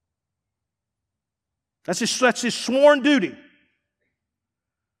 That's his sworn duty.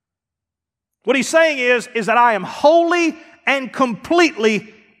 What he's saying is that I am wholly and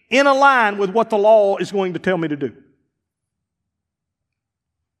completely in a line with what the law is going to tell me to do.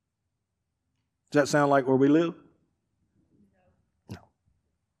 Does that sound like where we live? No.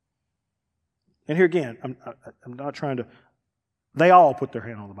 And here again, I'm not trying to... They all put their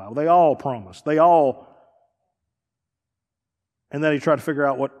hand on the Bible. They all promise. They all... And then he tried to figure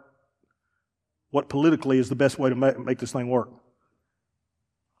out what politically is the best way to make this thing work.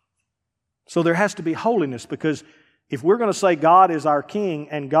 So there has to be holiness, because if we're going to say God is our king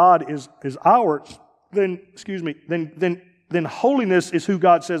and God is ours, then holiness is who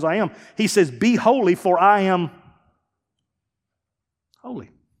God says I am. He says, be holy, for I am holy.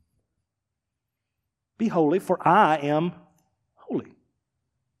 Be holy, for I am holy.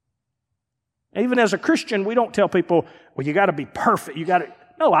 Even as a Christian, we don't tell people, well, you got to be perfect.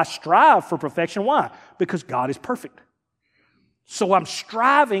 No, I strive for perfection. Why? Because God is perfect. So I'm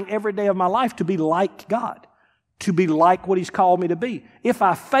striving every day of my life to be like God, to be like what He's called me to be. If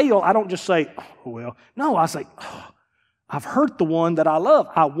I fail, I don't just say, oh, well. No, I say, oh, I've hurt the one that I love.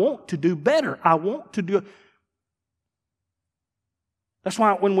 I want to do better. I want to do... That's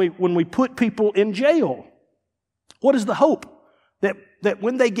why when we put people in jail, what is the hope? That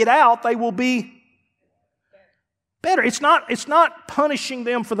when they get out, they will be better. It's not punishing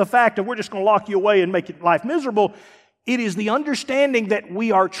them for the fact that we're just going to lock you away and make your life miserable. It is the understanding that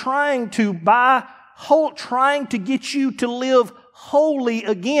we are trying to get you to live holy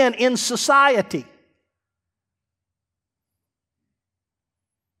again in society.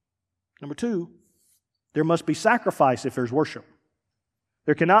 Number two, there must be sacrifice if there's worship.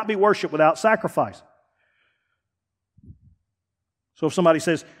 There cannot be worship without sacrifice. So if somebody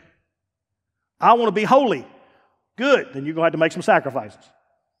says, I want to be holy, good, then you're going to have to make some sacrifices.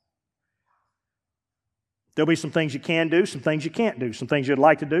 There'll be some things you can do, some things you can't do, some things you'd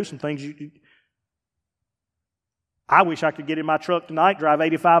like to do, some things you... I wish I could get in my truck tonight, drive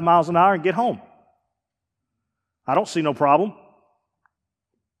 85 miles an hour and get home. I don't see no problem.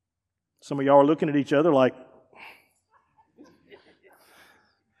 Some of y'all are looking at each other like,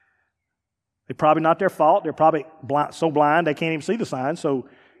 it's probably not their fault. They're probably so blind they can't even see the sign. So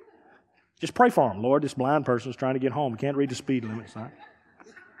just pray for them. Lord, this blind person is trying to get home. Can't read the speed limit sign.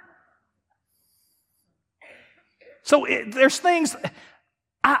 So there's things,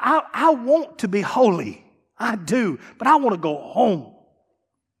 I want to be holy. I do. But I want to go home.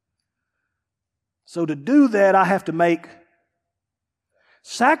 So to do that, I have to make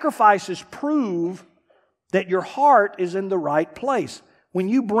sacrifices. Prove that your heart is in the right place. When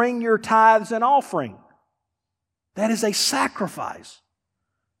you bring your tithes and offering, that is a sacrifice.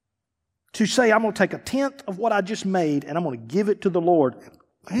 To say, I'm going to take a tenth of what I just made and I'm going to give it to the Lord.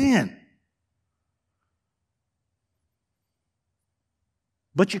 Man.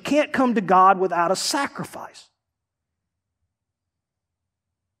 But you can't come to God without a sacrifice.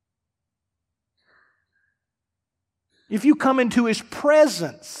 If you come into His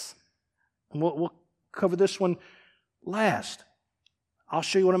presence, and we'll cover this one last. I'll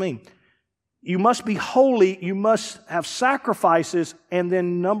show you what I mean. You must be holy, you must have sacrifices, and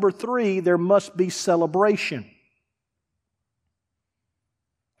then number 3, there must be celebration.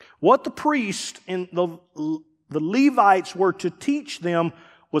 What the priest and the Levites were to teach them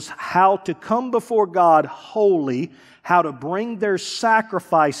was how to come before God holy, how to bring their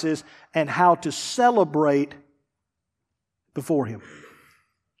sacrifices, and how to celebrate before Him.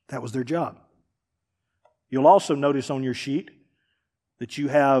 That was their job. You'll also notice on your sheet that you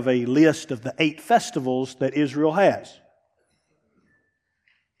have a list of the 8 festivals that Israel has.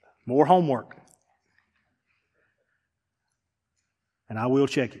 More homework. And I will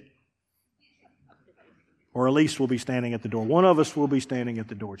check it. Or Elise will be standing at the door. One of us will be standing at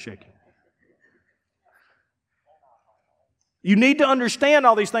the door checking. You need to understand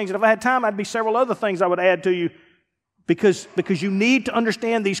all these things. And if I had time, I'd be several other things I would add to you. Because you need to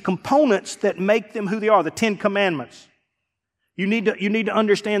understand these components that make them who they are. The 10 Commandments. You need to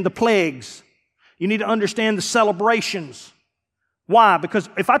understand the plagues. You need to understand the celebrations. Why? Because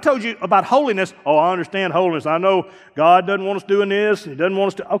if I told you about holiness, oh, I understand holiness. I know God doesn't want us doing this. He doesn't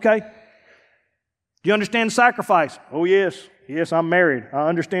want us to... Okay. Do you understand sacrifice? Oh, yes. Yes, I'm married. I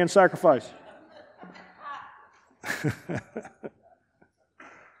understand sacrifice.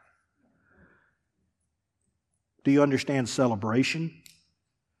 Do you understand celebration?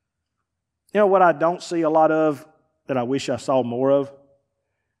 You know what I don't see a lot of that I wish I saw more of?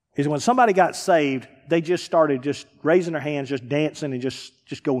 is when somebody got saved, they just started just raising their hands, just dancing and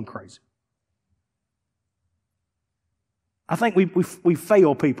just going crazy. I think we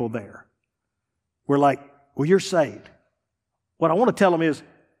fail people there. We're like, well, you're saved. What I want to tell them is,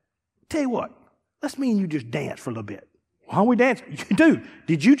 tell you what, let's me and you just dance for a little bit. Why don't we dance? Dude,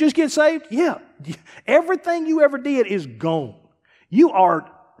 did you just get saved? Yeah. Everything you ever did is gone. You are,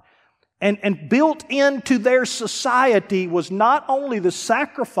 and built into their society was not only the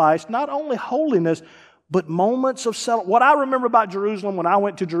sacrifice, not only holiness, but moments of celebration. What I remember about Jerusalem when I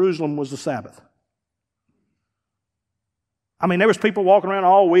went to Jerusalem was the Sabbath. I mean, there was people walking around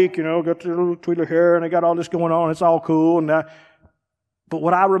all week, got their little tweedler hair, and they got all this going on. It's all cool. But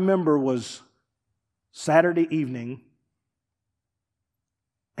what I remember was Saturday evening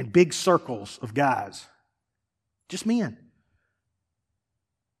and big circles of guys, just men.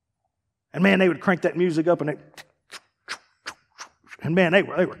 And man, they would crank that music up, and man, they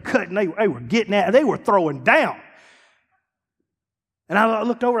were cutting, they were getting at, they were throwing down. And I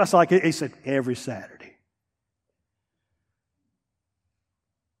looked over, I saw, he said, every Saturday.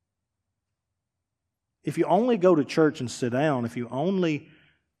 If you only go to church and sit down, if you only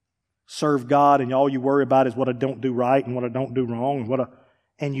serve God and all you worry about is what I don't do right and what I don't do wrong,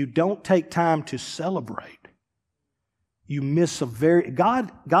 and you don't take time to celebrate, you miss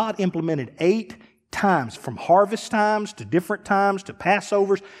God implemented 8 times, from harvest times to different times to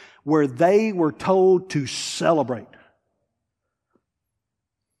Passovers, where they were told to celebrate.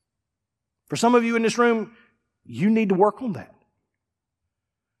 For some of you in this room, you need to work on that.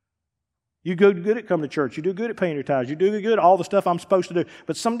 You do good at coming to church. You do good at paying your tithes. You do good at all the stuff I'm supposed to do.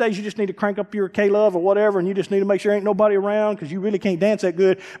 But some days you just need to crank up your K-Love or whatever, and you just need to make sure ain't nobody around because you really can't dance that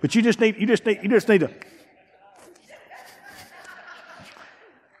good. But you just need to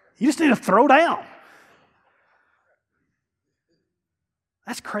throw down.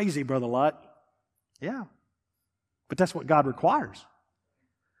 That's crazy, Brother Lott. Yeah. But that's what God requires.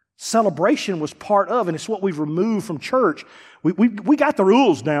 Celebration was part of, and it's what we've removed from church. We got the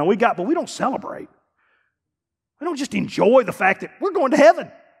rules down, but we don't celebrate. We don't just enjoy the fact that we're going to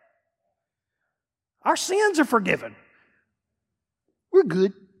heaven. Our sins are forgiven. We're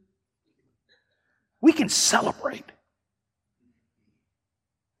good. We can celebrate.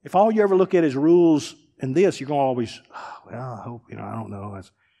 If all you ever look at is rules and this, you're going to always, I hope, I don't know.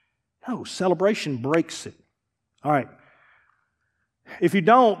 No, celebration breaks it. All right. If you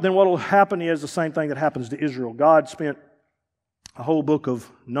don't, then what will happen is the same thing that happens to Israel. God spent a whole book of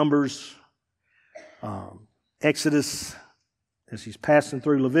Numbers, Exodus, as he's passing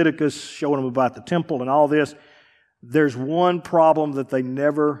through Leviticus, showing them about the temple and all this. There's one problem that they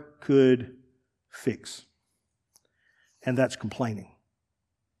never could fix, and that's complaining.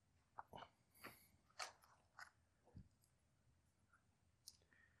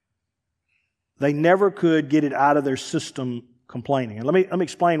 They never could get it out of their system, complaining. And let me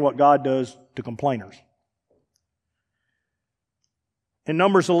explain what God does to complainers. In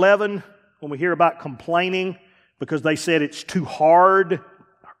Numbers 11, when we hear about complaining, because they said it's too hard,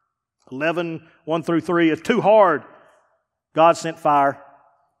 11, 1 through 3, it's too hard, God sent fire.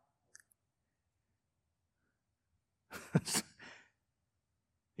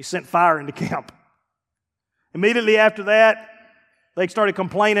 He sent fire into camp. Immediately after that, they started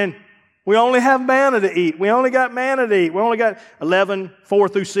complaining, we only have manna to eat. We only got manna to eat. We only got 11, 4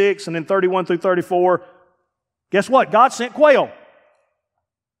 through 6, and then 31 through 34. Guess what? God sent quail.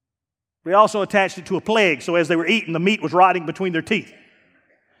 They also attached it to a plague, so as they were eating, the meat was rotting between their teeth.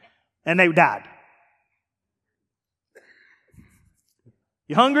 And they died.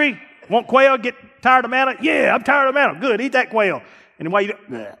 You hungry? Want quail? Get tired of manna? Yeah, I'm tired of manna. Good, eat that quail. And then why you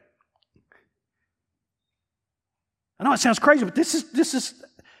do? I know it sounds crazy, but this is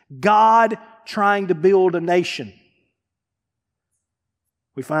God trying to build a nation.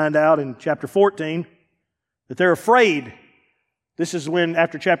 We find out in chapter 14 that they're afraid. This is when,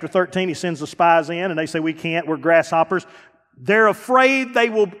 after chapter 13, he sends the spies in, and they say, we can't, we're grasshoppers. They're afraid they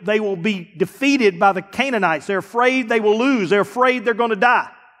will be defeated by the Canaanites. They're afraid they will lose. They're afraid they're going to die.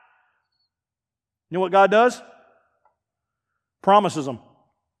 You know what God does? Promises them.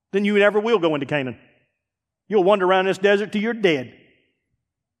 Then you never will go into Canaan. You'll wander around this desert till you're dead.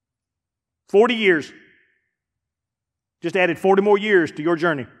 40 years. Just added 40 more years to your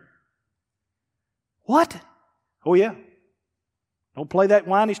journey. What? Oh yeah. Don't play that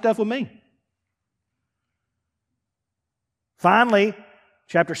whiny stuff with me. Finally,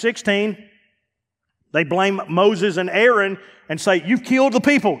 chapter 16, they blame Moses and Aaron and say, you've killed the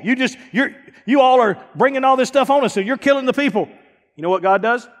people. You all are bringing all this stuff on us, so you're killing the people. You know what God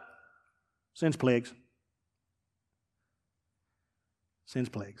does? Sends plagues. Sends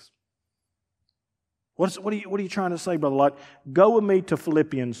plagues. What are you trying to say, Brother Lott? Go with me to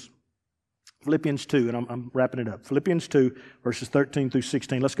Philippians 2, and I'm wrapping it up. Philippians 2, verses 13 through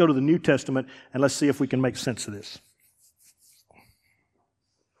 16. Let's go to the New Testament, and let's see if we can make sense of this.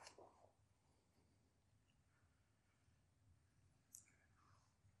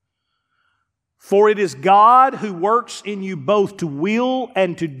 For it is God who works in you both to will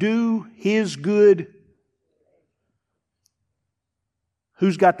and to do His good.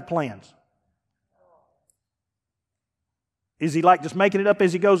 Who's got the plans? Is He like just making it up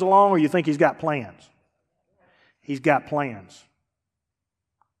as He goes along, or you think He's got plans? He's got plans.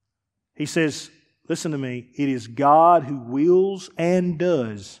 He says, listen to me, it is God who wills and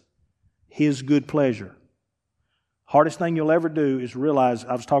does His good pleasure. Hardest thing you'll ever do is realize,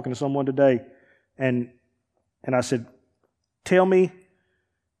 I was talking to someone today, and I said, tell me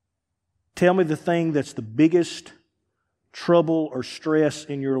the thing that's the biggest trouble or stress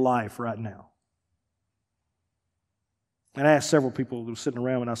in your life right now. And I asked several people who were sitting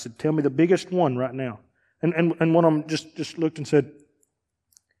around, and I said, tell me the biggest one right now. And one of them just looked and said,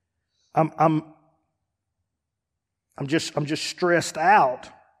 I'm just stressed out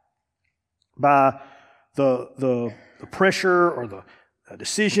by the pressure or the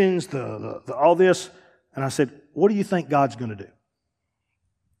decisions, the all this. And I said, what do you think God's going to do?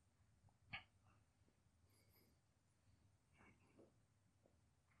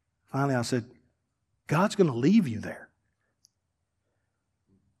 Finally, I said, God's going to leave you there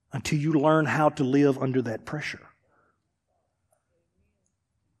until you learn how to live under that pressure.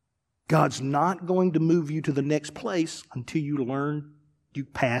 God's not going to move you to the next place until you learn you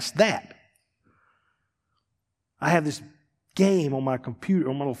pass that. I have this game on my computer,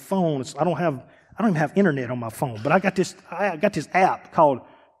 on my little phone. I don't even have internet on my phone, but I got this app called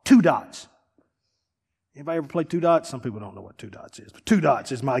 2 Dots. Anybody ever play 2 Dots? Some people don't know what 2 Dots is, but 2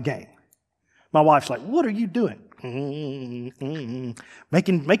 Dots is my game. My wife's like, what are you doing?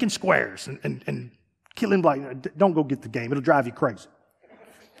 Making squares and killing like, don't go get the game. It'll drive you crazy.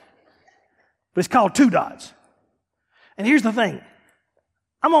 But it's called 2 Dots. And here's the thing.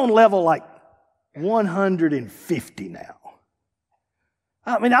 I'm on level like 150 now.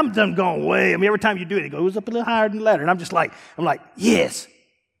 I mean, I'm done going way. I mean, every time you do it, it goes up a little higher than the ladder. And I'm like, yes.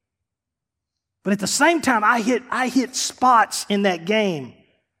 But at the same time, I hit spots in that game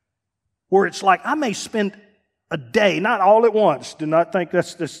where it's like I may spend a day, not all at once. Do not think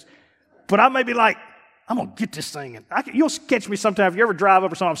that's this. But I may be like, I'm going to get this thing. And you'll catch me sometime. If you ever drive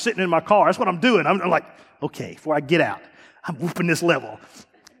up or something, I'm sitting in my car. That's what I'm doing. I'm like, okay, before I get out, I'm whooping this level.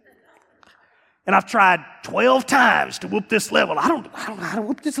 And I've tried 12 times to whoop this level. I don't know how to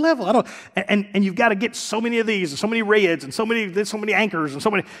whoop this level. And you've got to get so many of these and so many reds and so many anchors and so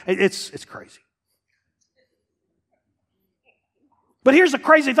many. It's crazy. But here's the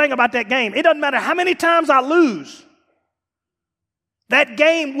crazy thing about that game. It doesn't matter how many times I lose. That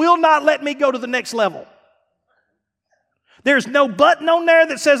game will not let me go to the next level. There's no button on there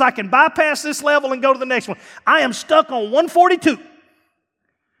that says I can bypass this level and go to the next one. I am stuck on 142.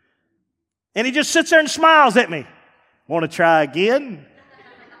 And he just sits there and smiles at me. Want to try again?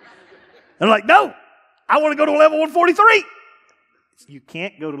 I'm like, no, I want to go to level 143. You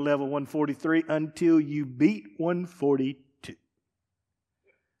can't go to level 143 until you beat 142.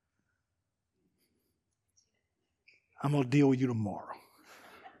 I'm going to deal with you tomorrow.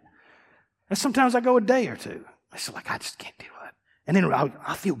 And sometimes I go a day or two. I feel like I just can't deal with it. And then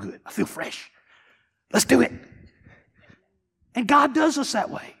I feel good. I feel fresh. Let's do it. And God does us that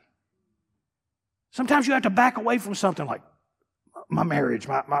way. Sometimes you have to back away from something like my marriage,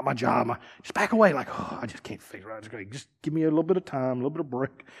 my job. Just back away like, oh, I just can't figure it out. Just give me a little bit of time, a little bit of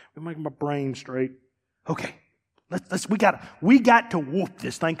break. We're making my brain straight. Okay, we got to whoop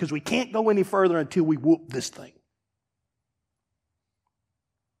this thing because we can't go any further until we whoop this thing.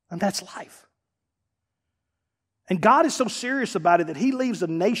 And that's life. And God is so serious about it that He leaves a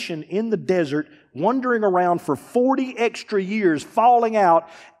nation in the desert wandering around for 40 extra years, falling out.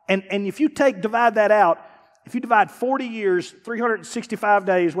 And if you divide that out, if you divide 40 years, 365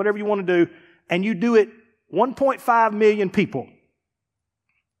 days, whatever you want to do, and you do it 1.5 million people.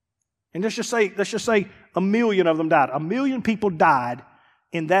 And let's just say 1 million of them died. 1 million people died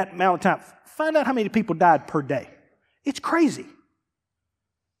in that amount of time. Find out how many people died per day. It's crazy.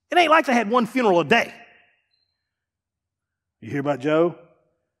 It ain't like they had one funeral a day. You hear about Joe?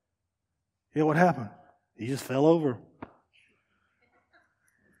 Yeah, what happened? He just fell over.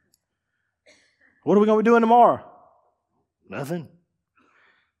 What are we going to be doing tomorrow? Nothing.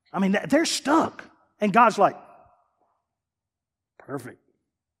 I mean, they're stuck. And God's like, perfect.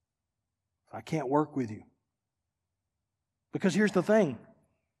 I can't work with you. Because here's the thing.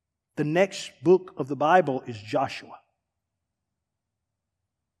 The next book of the Bible is Joshua.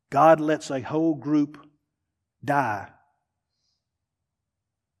 God lets a whole group die.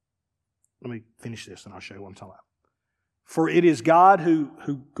 Let me finish this and I'll show you what I'm talking about. For it is God who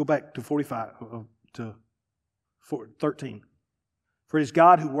go back to 45, to 13. For it is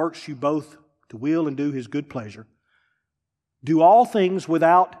God who works you both to will and do His good pleasure. Do all things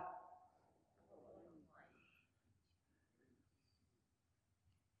without.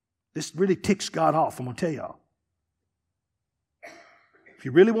 This really ticks God off, I'm going to tell y'all. If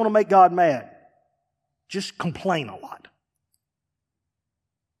you really want to make God mad, just complain a lot.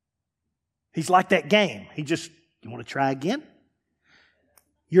 He's like that game. You want to try again?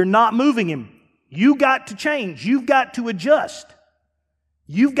 You're not moving Him. You got to change. You've got to adjust.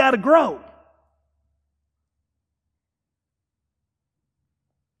 You've got to grow.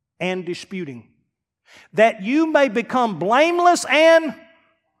 And disputing, that you may become blameless and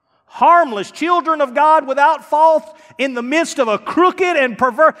harmless, children of God without fault in the midst of a crooked and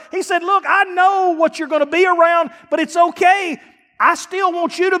perverse. He said, look, I know what you're going to be around, but it's okay. I still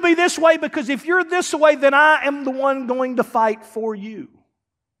want you to be this way, because if you're this way, then I am the one going to fight for you.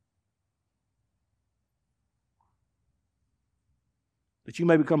 That you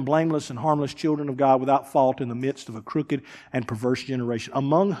may become blameless and harmless children of God without fault in the midst of a crooked and perverse generation,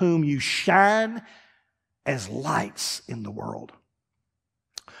 among whom you shine as lights in the world,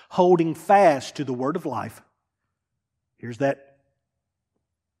 holding fast to the word of life. Here's that.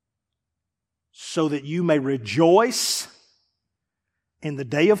 So that you may rejoice in the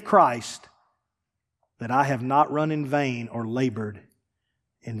day of Christ, that I have not run in vain or labored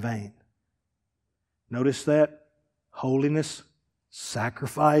in vain. Notice that. Holiness,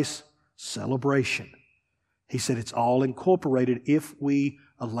 sacrifice, celebration. He said it's all incorporated if we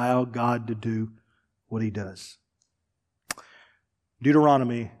allow God to do what He does.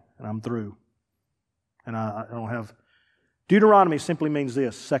 Deuteronomy, and I'm through. And I don't have... Deuteronomy simply means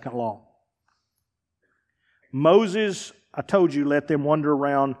this, second law. Moses, I told you, let them wander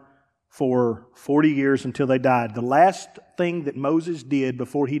around for 40 years until they died. The last thing that Moses did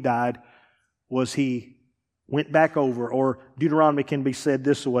before he died was he went back over, or Deuteronomy can be said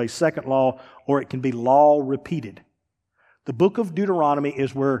this way, second law, or it can be law repeated. The book of Deuteronomy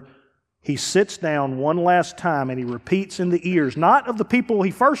is where he sits down one last time and he repeats in the ears, not of the people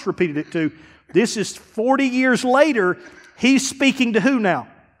he first repeated it to. This is 40 years later. He's speaking to who now?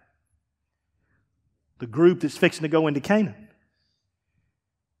 The group that's fixing to go into Canaan.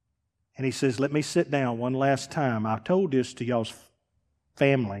 And he says, let me sit down one last time. I told this to y'all's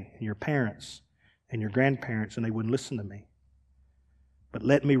family and your parents and your grandparents, and they wouldn't listen to me. But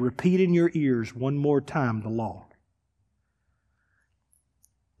let me repeat in your ears one more time the law.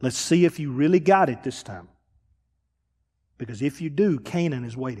 Let's see if you really got it this time. Because if you do, Canaan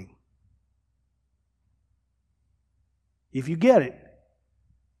is waiting. If you get it,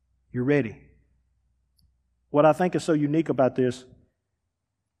 you're ready. What I think is so unique about this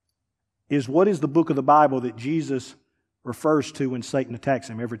is, what is the book of the Bible that Jesus refers to when Satan attacks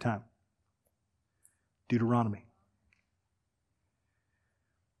him every time? Deuteronomy.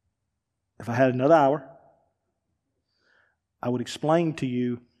 If I had another hour, I would explain to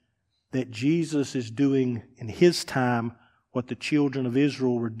you that Jesus is doing in His time what the children of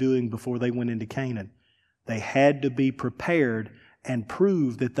Israel were doing before they went into Canaan. They had to be prepared and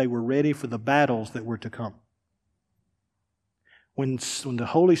prove that they were ready for the battles that were to come. When the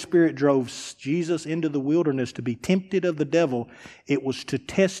Holy Spirit drove Jesus into the wilderness to be tempted of the devil, it was to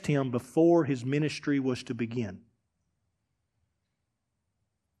test Him before His ministry was to begin.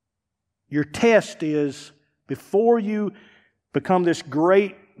 Your test is, before you become this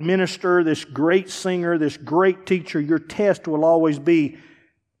great minister, this great singer, this great teacher, your test will always be,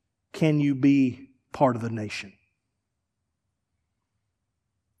 can you be part of the nation?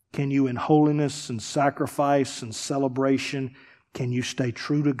 Can you, in holiness and sacrifice and celebration, can you stay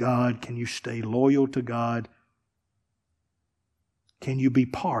true to God? Can you stay loyal to God? Can you be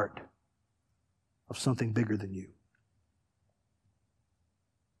part of something bigger than you?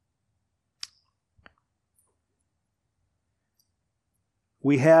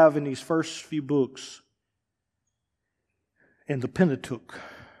 We have in these first few books, in the Pentateuch,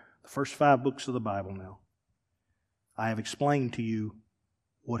 the first 5 books of the Bible now, I have explained to you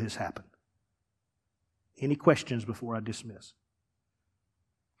what has happened. Any questions before I dismiss?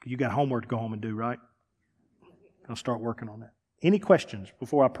 You got homework to go home and do, right? I'll start working on that. Any questions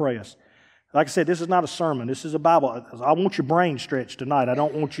before I pray us? Like I said, this is not a sermon. This is a Bible. I want your brain stretched tonight. I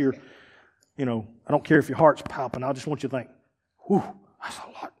don't want your, I don't care if your heart's popping. I just want you to think, whew, that's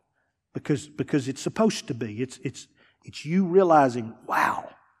a lot. Because it's supposed to be. It's you realizing, wow,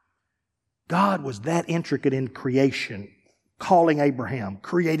 God was that intricate in creation, calling Abraham,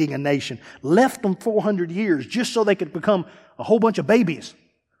 creating a nation, left them 400 years just so they could become a whole bunch of babies.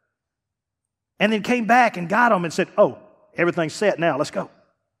 And then came back and got them and said, oh, everything's set now, let's go.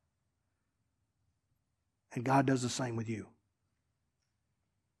 And God does the same with you.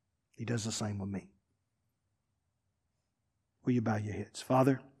 He does the same with me. Will you bow your heads?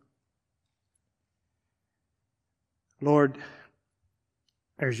 Father, Lord,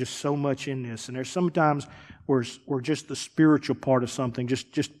 there's just so much in this. And there's sometimes where just the spiritual part of something,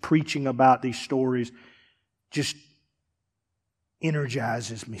 just preaching about these stories, just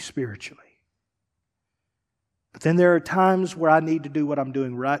energizes me spiritually. But then there are times where I need to do what I'm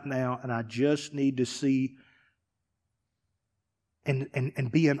doing right now, and I just need to see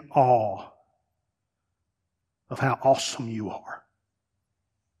and be in awe of how awesome you are.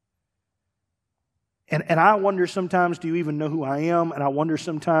 And I wonder sometimes, do you even know who I am? And I wonder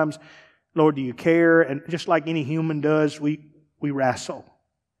sometimes, Lord, do you care? And just like any human does, we wrestle.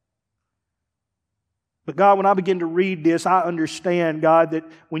 But God, when I begin to read this, I understand, God, that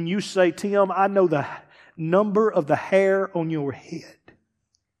when you say, Tim, I know the number of the hair on your head.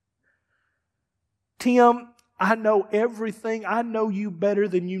 Tim, I know everything. I know you better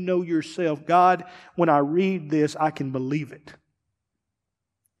than you know yourself. God, when I read this, I can believe it.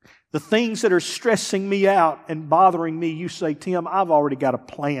 The things that are stressing me out and bothering me, you say, Tim, I've already got a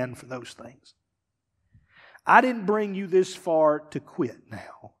plan for those things. I didn't bring you this far to quit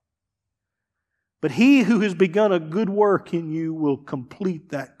now. But he who has begun a good work in you will complete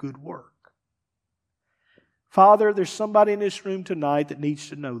that good work. Father, there's somebody in this room tonight that needs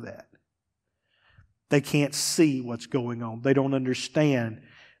to know that. They can't see what's going on. They don't understand.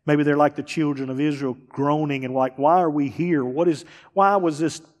 Maybe they're like the children of Israel, groaning and like, why are we here? Why was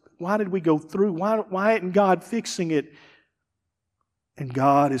this? Why did we go through? Why isn't God fixing it? And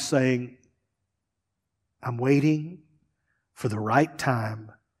God is saying, I'm waiting for the right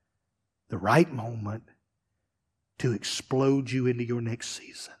time, the right moment to explode you into your next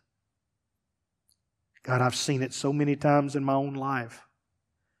season. God, I've seen it so many times in my own life.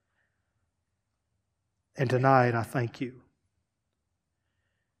 And tonight, I thank you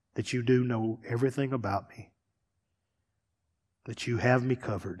that you do know everything about me, that you have me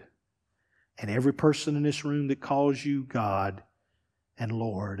covered. And every person in this room that calls you God and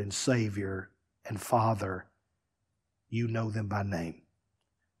Lord and Savior and Father, you know them by name.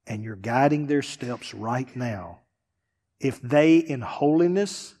 And you're guiding their steps right now. If they, in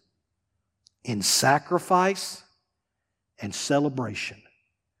holiness, in sacrifice, and celebration,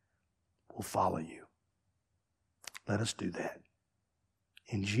 will follow you. Let us do that.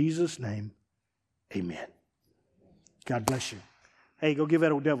 In Jesus' name, amen. God bless you. Hey, go give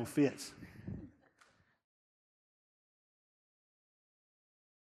that old devil fits.